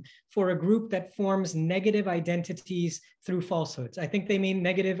run for a group that forms negative identities through falsehoods? I think they mean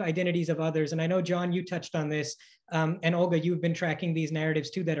negative identities of others. And I know, John, you touched on this. And Olga, you've been tracking these narratives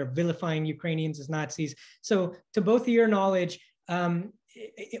too that are vilifying Ukrainians as Nazis. So to both of your knowledge,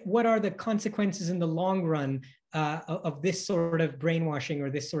 what are the consequences in the long run of this sort of brainwashing or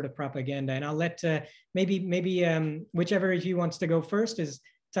this sort of propaganda? And I'll let maybe whichever of you wants to go first.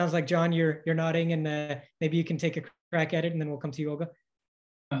 Sounds like, John, you're nodding, and maybe you can take a crack at it, and then we'll come to you, Olga.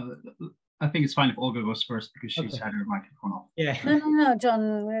 I think it's fine if Olga goes first because she's had her microphone off. Yeah. No,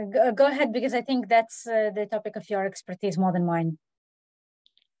 John, go ahead, because I think that's the topic of your expertise more than mine.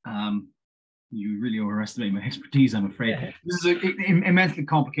 You really overestimate my expertise, I'm afraid. Yeah. This is an immensely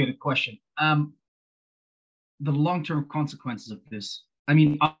complicated question. The long-term consequences of this, I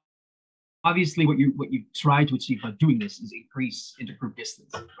mean, obviously what you try to achieve by doing this is increase intergroup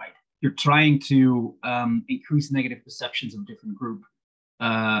distance, right? You're trying to increase negative perceptions of a different group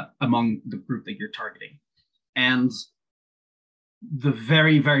among the group that you're targeting. And the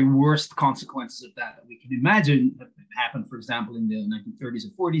very, very worst consequences of that we can imagine that happened, for example, in the 1930s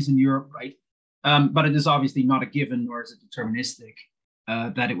and 40s in Europe, right? But it is obviously not a given, nor is it deterministic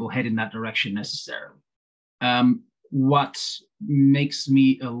that it will head in that direction necessarily. What makes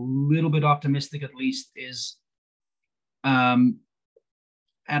me a little bit optimistic, at least, is at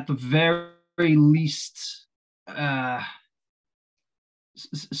the very least,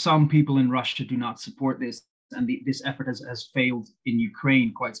 some people in Russia do not support this, and this effort has failed in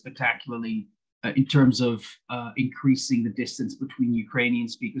Ukraine quite spectacularly in terms of increasing the distance between Ukrainian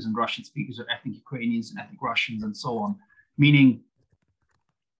speakers and Russian speakers, or ethnic Ukrainians and ethnic Russians, and so on. Meaning,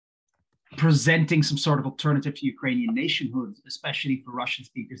 presenting some sort of alternative to Ukrainian nationhood, especially for Russian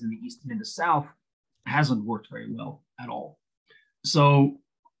speakers in the East and in the South, hasn't worked very well at all. So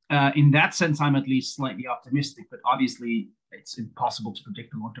in that sense, I'm at least slightly optimistic, but obviously it's impossible to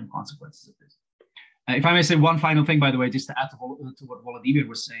predict the long-term consequences of this. If I may say one final thing, by the way, just to add to what Volodymyr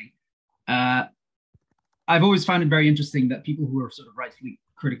was saying, I've always found it very interesting that people who are sort of rightfully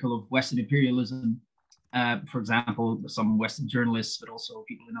critical of Western imperialism, for example, some Western journalists, but also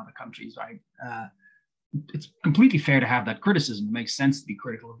people in other countries, right? It's completely fair to have that criticism. It makes sense to be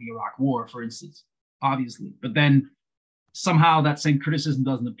critical of the Iraq War, for instance, obviously. But then somehow that same criticism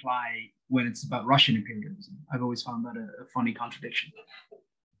doesn't apply when it's about Russian imperialism. I've always found that a funny contradiction.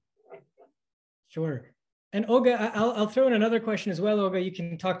 Sure. And Olga, I'll throw in another question as well. Olga, you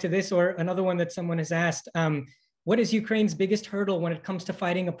can talk to this, or another one that someone has asked. What is Ukraine's biggest hurdle when it comes to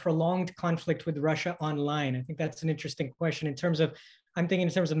fighting a prolonged conflict with Russia online? I think that's an interesting question in terms of, I'm thinking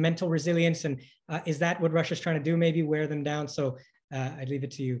in terms of mental resilience, and is that what Russia's trying to do, maybe wear them down? So I'd leave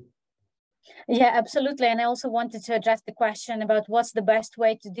it to you. Yeah, absolutely. And I also wanted to address the question about what's the best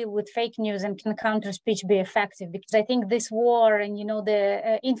way to deal with fake news and can counter speech be effective? Because I think this war and,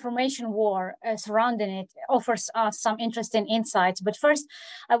 the information war surrounding it offers us some interesting insights. But first,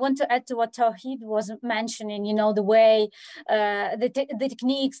 I want to add to what Tauhid was mentioning, the way the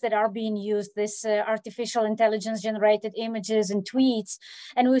techniques that are being used, this artificial intelligence generated images and tweets.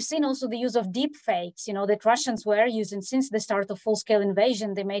 And we've seen also the use of deep fakes, that Russians were using since the start of full-scale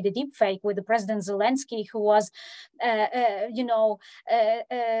invasion. They made a deep fake with the President Zelensky, who was,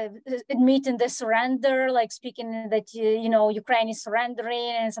 admitting the surrender, like speaking that, Ukraine is surrendering,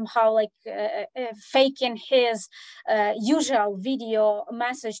 and somehow like faking his usual video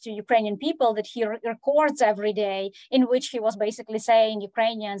message to Ukrainian people that he records every day, in which he was basically saying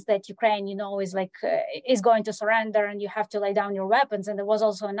Ukrainians that Ukraine, is like, is going to surrender and you have to lay down your weapons. And there was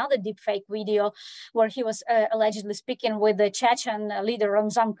also another deep fake video where he was allegedly speaking with the Chechen leader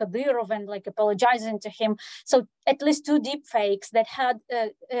Ramzan Kadyrov and like apologizing to him. So at least two deep fakes that had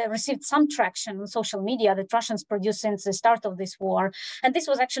received some traction on social media that Russians produced since the start of this war. And this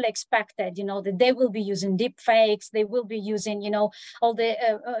was actually expected, that they will be using deep fakes, they will be using, all the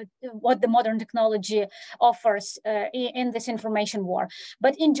what the modern technology offers in this information war.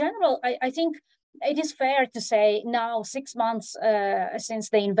 But in general, I think it is fair to say now, 6 months since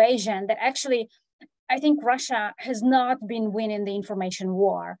the invasion, that actually I think Russia has not been winning the information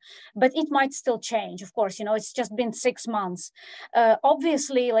war, but it might still change. Of course, it's just been 6 months.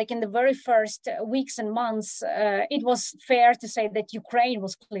 Obviously, like in the very first weeks and months, it was fair to say that Ukraine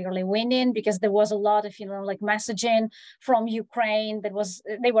was clearly winning because there was a lot of, like messaging from Ukraine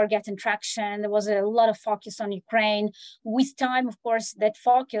they were getting traction. There was a lot of focus on Ukraine. With time, of course, that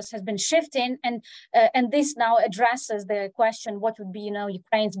focus has been shifting, and this now addresses the question: what would be,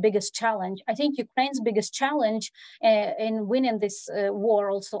 Ukraine's biggest challenge? I think Ukraine's biggest challenge in winning this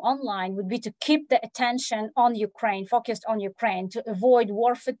war also online would be to keep the attention on Ukraine, focused on Ukraine, to avoid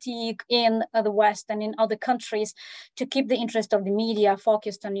war fatigue in the West and in other countries, to keep the interest of the media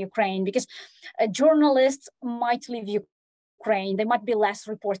focused on Ukraine, because journalists might leave Ukraine, they might be less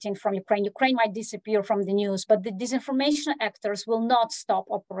reporting from Ukraine. Ukraine might disappear from the news, but the disinformation actors will not stop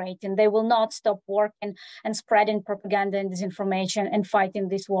operating. They will not stop working and spreading propaganda and disinformation and fighting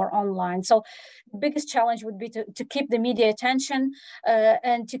this war online. So the biggest challenge would be to keep the media attention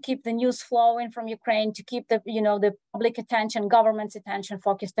and to keep the news flowing from Ukraine, to keep the public attention, government's attention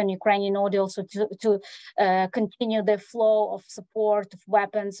focused on Ukraine, in order also to continue the flow of support, of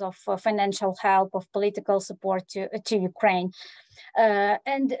weapons, of financial help, of political support to Ukraine.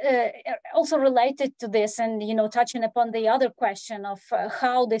 And also related to this, and touching upon the other question of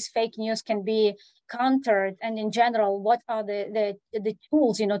how this fake news can be countered, and in general, what are the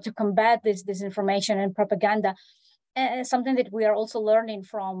tools to combat this disinformation and propaganda. Something that we are also learning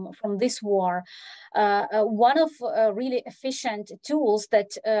from this war. One of really efficient tools that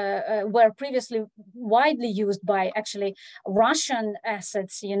were previously widely used by actually Russian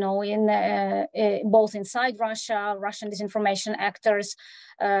assets, in both inside Russia, Russian disinformation actors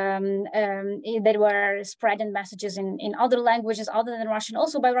that were spreading messages in other languages other than Russian,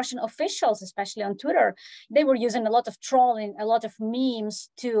 also by Russian officials, especially on Twitter. They were using a lot of trolling, a lot of memes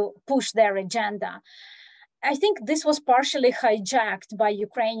to push their agenda. I think this was partially hijacked by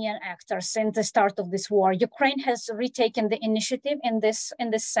Ukrainian actors since the start of this war. Ukraine has retaken the initiative in this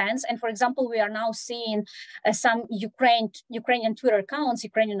sense. And for example, we are now seeing some Ukrainian Twitter accounts,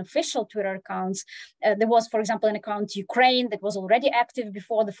 Ukrainian official Twitter accounts. There was, for example, an account Ukraine that was already active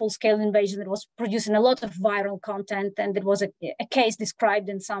before the full-scale invasion, that was producing a lot of viral content, and there was a case described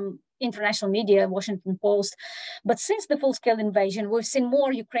in some international media, Washington Post. But since the full-scale invasion, we've seen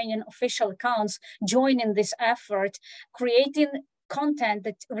more Ukrainian official accounts joining this effort, creating content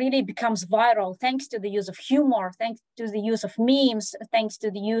that really becomes viral thanks to the use of humor, thanks to the use of memes, thanks to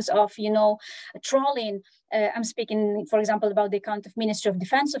the use of, trolling. I'm speaking, for example, about the account of Minister of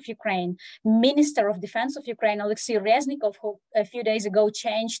Defense of Ukraine. Minister of Defense of Ukraine, Alexei Reznikov, who a few days ago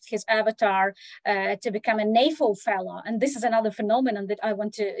changed his avatar to become a NATO fellow. And this is another phenomenon that I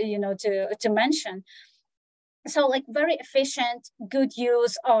want to mention. So like very efficient, good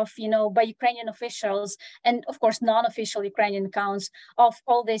use of, by Ukrainian officials and of course non-official Ukrainian accounts of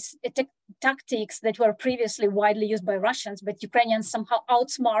all these tactics that were previously widely used by Russians, but Ukrainians somehow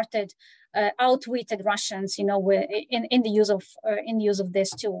outsmarted, outwitted Russians, in the use of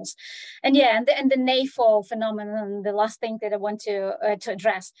these tools. And the NAFO phenomenon, the last thing that I want to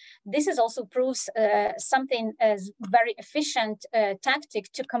address. This is also proves something as very efficient tactic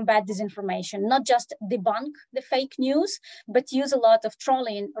to combat disinformation, not just debunk the fake news, but use a lot of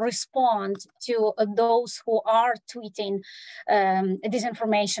trolling, respond to those who are tweeting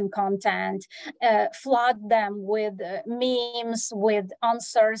disinformation content, flood them with memes, with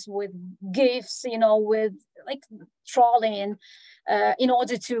answers, with GIFs, with like trolling, in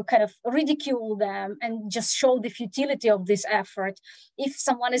order to kind of ridicule them and just show the futility of this effort. If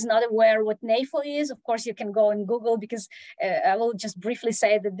someone is not aware what NAFO is, of course you can go and Google, because I will just briefly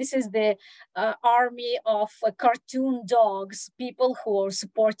say that this is the army of cartoon dogs, people who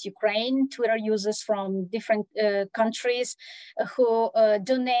support Ukraine, Twitter users from different countries who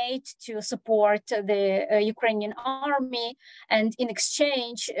donate to support the Ukrainian army, and in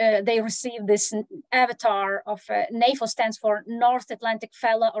exchange they receive this avatar of NAFO, stands for North Atlantic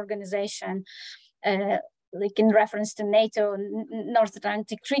Fellow Organization, like in reference to NATO, North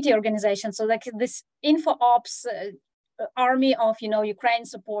Atlantic Treaty Organization. So like this info ops army of Ukraine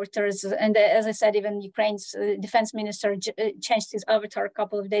supporters, and as I said, even Ukraine's defense minister changed his avatar a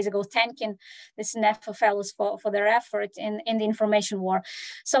couple of days ago, thanking these NAFO fellows for their effort in the information war.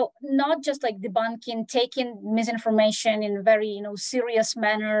 So not just like debunking, taking misinformation in a very serious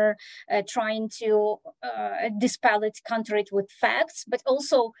manner, trying to dispel it, counter it with facts, but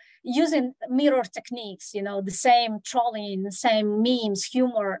also using mirror techniques, the same trolling, the same memes,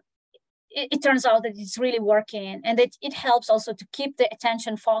 humor. It turns out that it's really working, and it helps also to keep the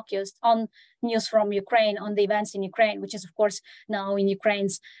attention focused on news from Ukraine, on the events in Ukraine, which is of course now in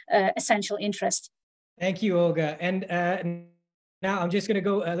Ukraine's essential interest. Thank you, Olga. And now I'm just going to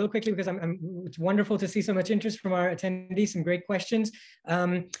go a little quickly, because it's wonderful to see so much interest from our attendees, some great questions.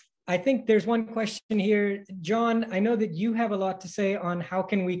 I think there's one question here. John, I know that you have a lot to say on how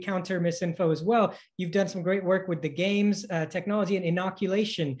can we counter misinfo as well. You've done some great work with the games, technology, and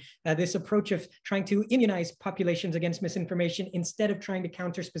inoculation, this approach of trying to immunize populations against misinformation instead of trying to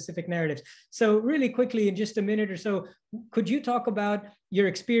counter specific narratives. So really quickly, in just a minute or so, could you talk about your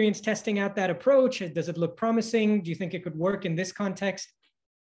experience testing out that approach? Does it look promising? Do you think it could work in this context?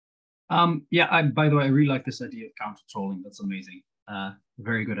 By the way, I really like this idea of counter trolling. That's amazing.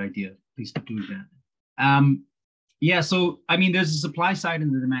 Very good idea. Please do that. So I mean, there's a supply side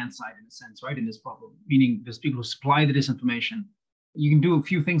and the demand side in a sense, right? In this problem, meaning there's people who supply the disinformation. You can do a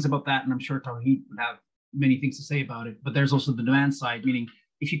few things about that, and I'm sure Tauhid would have many things to say about it. But there's also the demand side, meaning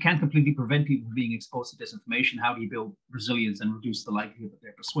if you can't completely prevent people from being exposed to disinformation, how do you build resilience and reduce the likelihood that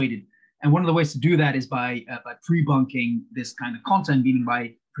they're persuaded? And one of the ways to do that is by pre-bunking this kind of content, meaning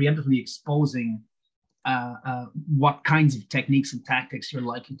by preemptively exposing what kinds of techniques and tactics you're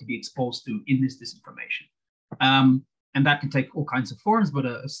likely to be exposed to in this disinformation. And that can take all kinds of forms, but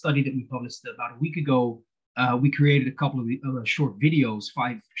a study that we published about a week ago, we created a couple of short videos,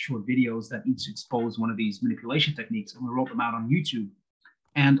 5 short videos that each expose one of these manipulation techniques, and we rolled them out on YouTube.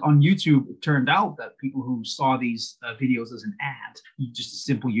 And on YouTube, it turned out that people who saw these videos as an ad, just a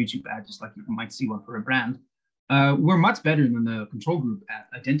simple YouTube ad, just like you might see one for a brand, we're much better than the control group at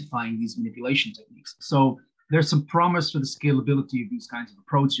identifying these manipulation techniques. So there's some promise for the scalability of these kinds of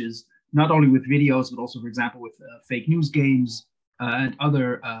approaches, not only with videos, but also, for example, with fake news games and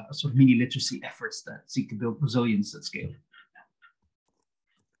other sort of mini literacy efforts that seek to build resilience at scale.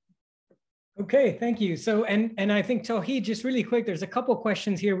 Okay, thank you. So, and I think Tauhid, just really quick, there's a couple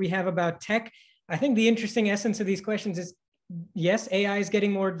questions here we have about tech. I think the interesting essence of these questions is, yes, AI is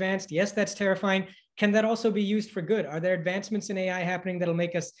getting more advanced. Yes, that's terrifying. Can that also be used for good? Are there advancements in AI happening that'll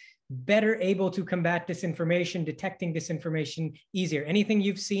make us better able to combat disinformation, detecting disinformation easier? Anything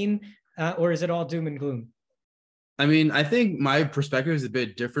you've seen, or is it all doom and gloom? I mean, I think my perspective is a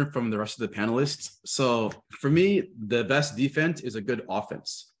bit different from the rest of the panelists. So for me, the best defense is a good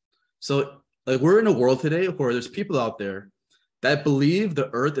offense. So like, we're in a world today where there's people out there that believe the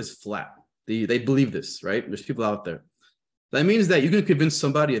earth is flat. They believe this, right? There's people out there. That means that you can convince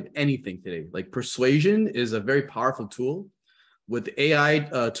somebody of anything today. Like persuasion is a very powerful tool with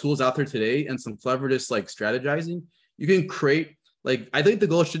AI tools out there today and some clever just like strategizing, you can create, like, I think the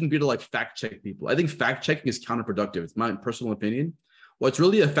goal shouldn't be to like fact check people. I think fact checking is counterproductive. It's my personal opinion. What's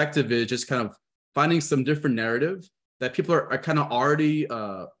really effective is just kind of finding some different narrative that people are kind of already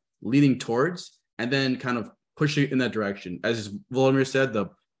leaning towards, and then kind of pushing it in that direction. As Volodymyr said, the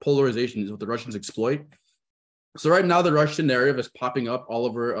polarization is what the Russians exploit. So right now, the Russian narrative is popping up all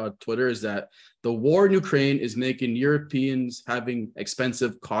over Twitter is that the war in Ukraine is making Europeans having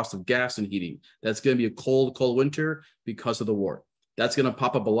expensive cost of gas and heating. That's going to be a cold, cold winter because of the war. That's going to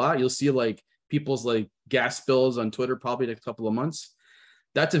pop up a lot. You'll see like people's like gas bills on Twitter probably next couple of months.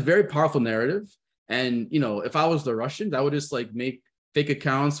 That's a very powerful narrative. And, you know, if I was the Russians, I would just like make fake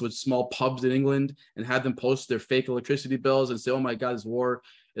accounts with small pubs in England and have them post their fake electricity bills and say, oh my God, this war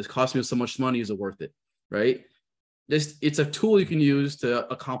is costing me so much money. Is it worth it? Right? It's a tool you can use to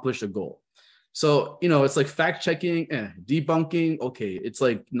accomplish a goal. So, you know, it's like fact checking, debunking. Okay, it's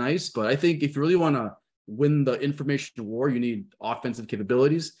like nice, but I think if you really want to win the information war, you need offensive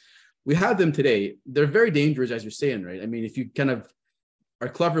capabilities. We have them today. They're very dangerous, as you're saying, right? I mean, if you kind of are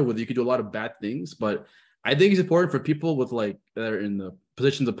clever with it, you can do a lot of bad things. But I think it's important for people with like that are in the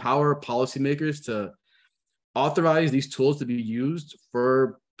positions of power, policymakers, to authorize these tools to be used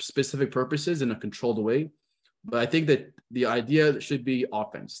for specific purposes in a controlled way. But I think that the idea should be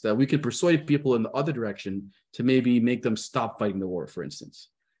offense, that we can persuade people in the other direction to maybe make them stop fighting the war, for instance.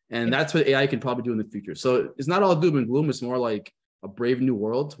 And that's what AI can probably do in the future. So it's not all doom and gloom. It's more like a brave new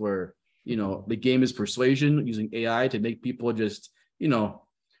world where, you know, the game is persuasion using AI to make people just, you know,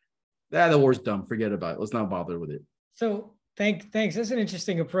 the war's dumb, forget about it. Let's not bother with it. So thanks. That's an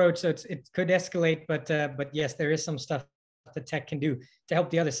interesting approach. So it could escalate, but yes, there is some stuff that tech can do to help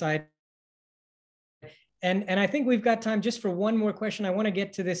the other side. And I think we've got time just for one more question. I want to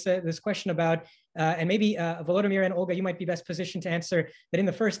get to this question about, and maybe Volodymyr and Olga, you might be best positioned to answer, that in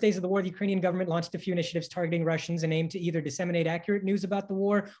the first days of the war, the Ukrainian government launched a few initiatives targeting Russians and aimed to either disseminate accurate news about the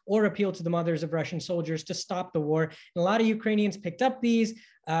war or appeal to the mothers of Russian soldiers to stop the war. And a lot of Ukrainians picked up these,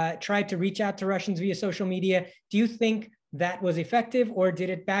 tried to reach out to Russians via social media. Do you think that was effective, or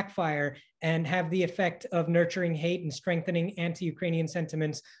did it backfire and have the effect of nurturing hate and strengthening anti-Ukrainian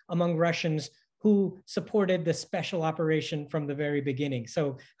sentiments among Russians who supported the special operation from the very beginning?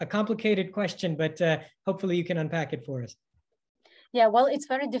 So a complicated question, but hopefully you can unpack it for us. Yeah, well, it's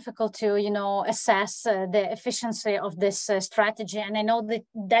very difficult to, you know, assess the efficiency of this strategy. And I know that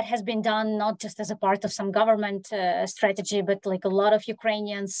that has been done not just as a part of some government strategy, but like a lot of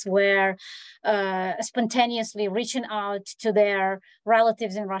Ukrainians were spontaneously reaching out to their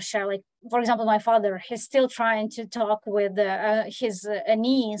relatives in Russia. Like, for example, my father, he's still trying to talk with his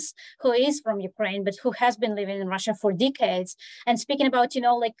niece who is from Ukraine, but who has been living in Russia for decades, and speaking about, you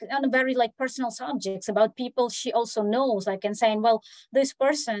know, like on a very like personal subjects about people she also knows, like, and saying, well, this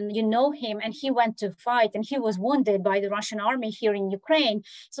person, you know him, and he went to fight and he was wounded by the Russian army here in Ukraine.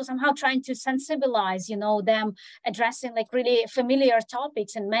 So somehow trying to sensibilize, you know, them, addressing like really familiar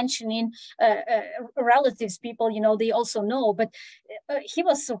topics and mentioning relatives, people, you know, they also know. But he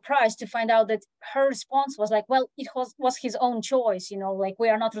was surprised to find out that her response was like, well, it was his own choice, you know, like we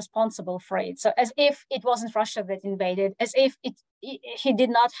are not responsible for it. So as if it wasn't Russia that invaded, as if he did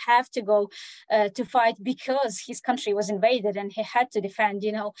not have to go to fight because his country was invaded and he had to defend,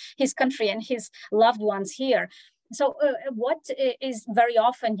 you know, his country and his loved ones here. So what is very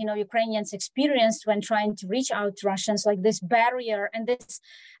often, you know, Ukrainians experienced when trying to reach out to Russians, like this barrier and this,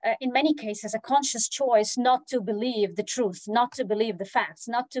 in many cases, a conscious choice not to believe the truth, not to believe the facts,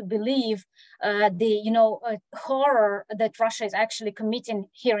 not to believe the, you know, horror that Russia is actually committing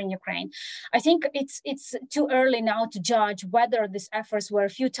here in Ukraine. I think it's too early now to judge whether these efforts were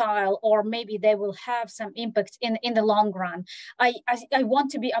futile or maybe they will have some impact in the long run. I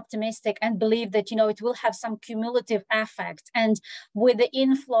want to be optimistic and believe that, you know, it will have some cumulative effect, and with the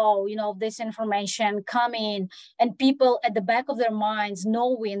inflow, you know, of this information coming and people at the back of their minds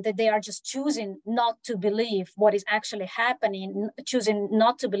knowing that they are just choosing not to believe what is actually happening, choosing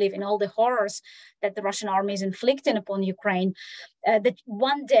not to believe in all the horrors that the Russian army is inflicting upon Ukraine, that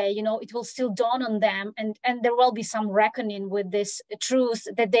one day, you know, it will still dawn on them, and there will be some reckoning with this truth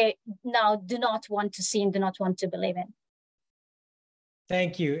that they now do not want to see and do not want to believe in.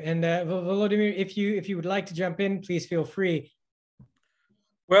 Thank you. And Volodymyr, if you would like to jump in, please feel free.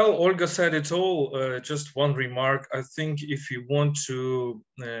 Well, Olga said it all. Just one remark. I think if you want to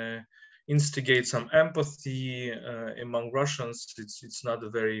instigate some empathy among Russians, it's not a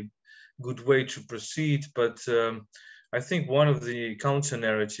very good way to proceed. But I think one of the counter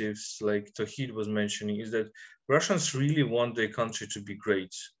narratives, like Tauhid was mentioning, is that Russians really want their country to be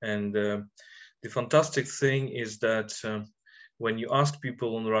great. And the fantastic thing is that when you ask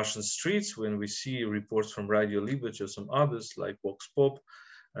people on the Russian streets, when we see reports from Radio Liberty or some others like Vox Pop,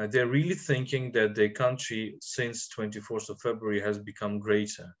 they're really thinking that their country since 24th of February has become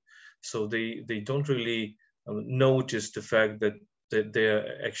greater. So they don't really notice the fact that they're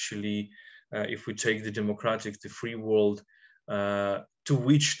actually, if we take the democratic, the free world, to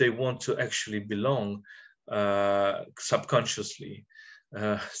which they want to actually belong subconsciously,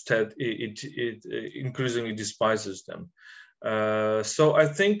 that it increasingly despises them. So I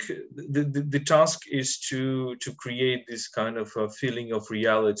think the task is to create this kind of a feeling of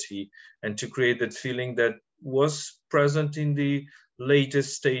reality, and to create that feeling that was present in the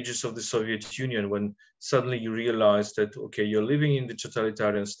latest stages of the Soviet Union, when suddenly you realize that, okay, you're living in the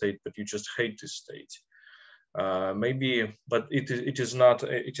totalitarian state, but you just hate this state. Maybe, but it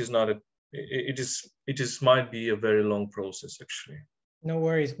might be a very long process, actually. No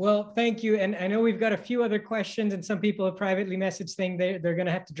worries. Well, thank you. And I know we've got a few other questions, and some people have privately messaged saying they're going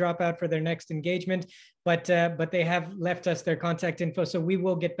to have to drop out for their next engagement, but they have left us their contact info, so we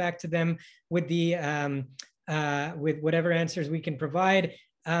will get back to them with the with whatever answers we can provide.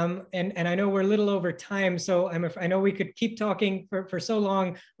 And I know we're a little over time, so I know we could keep talking for so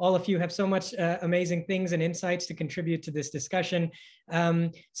long. All of you have so much amazing things and insights to contribute to this discussion.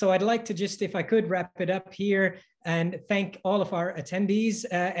 So I'd like to just, if I could, wrap it up here and thank all of our attendees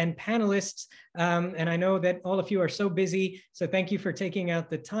and panelists. And I know that all of you are so busy, so thank you for taking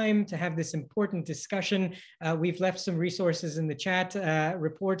out the time to have this important discussion. We've left some resources in the chat,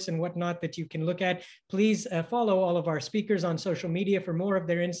 reports and whatnot that you can look at. Please follow all of our speakers on social media for more of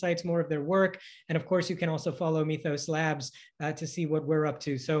their insights, more of their work. And of course, you can also follow Mythos Labs to see what we're up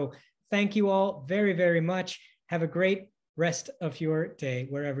to. So thank you all very, very much. Have a great rest of your day,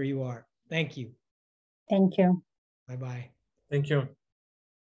 wherever you are. Thank you. Thank you. Bye-bye. Thank you.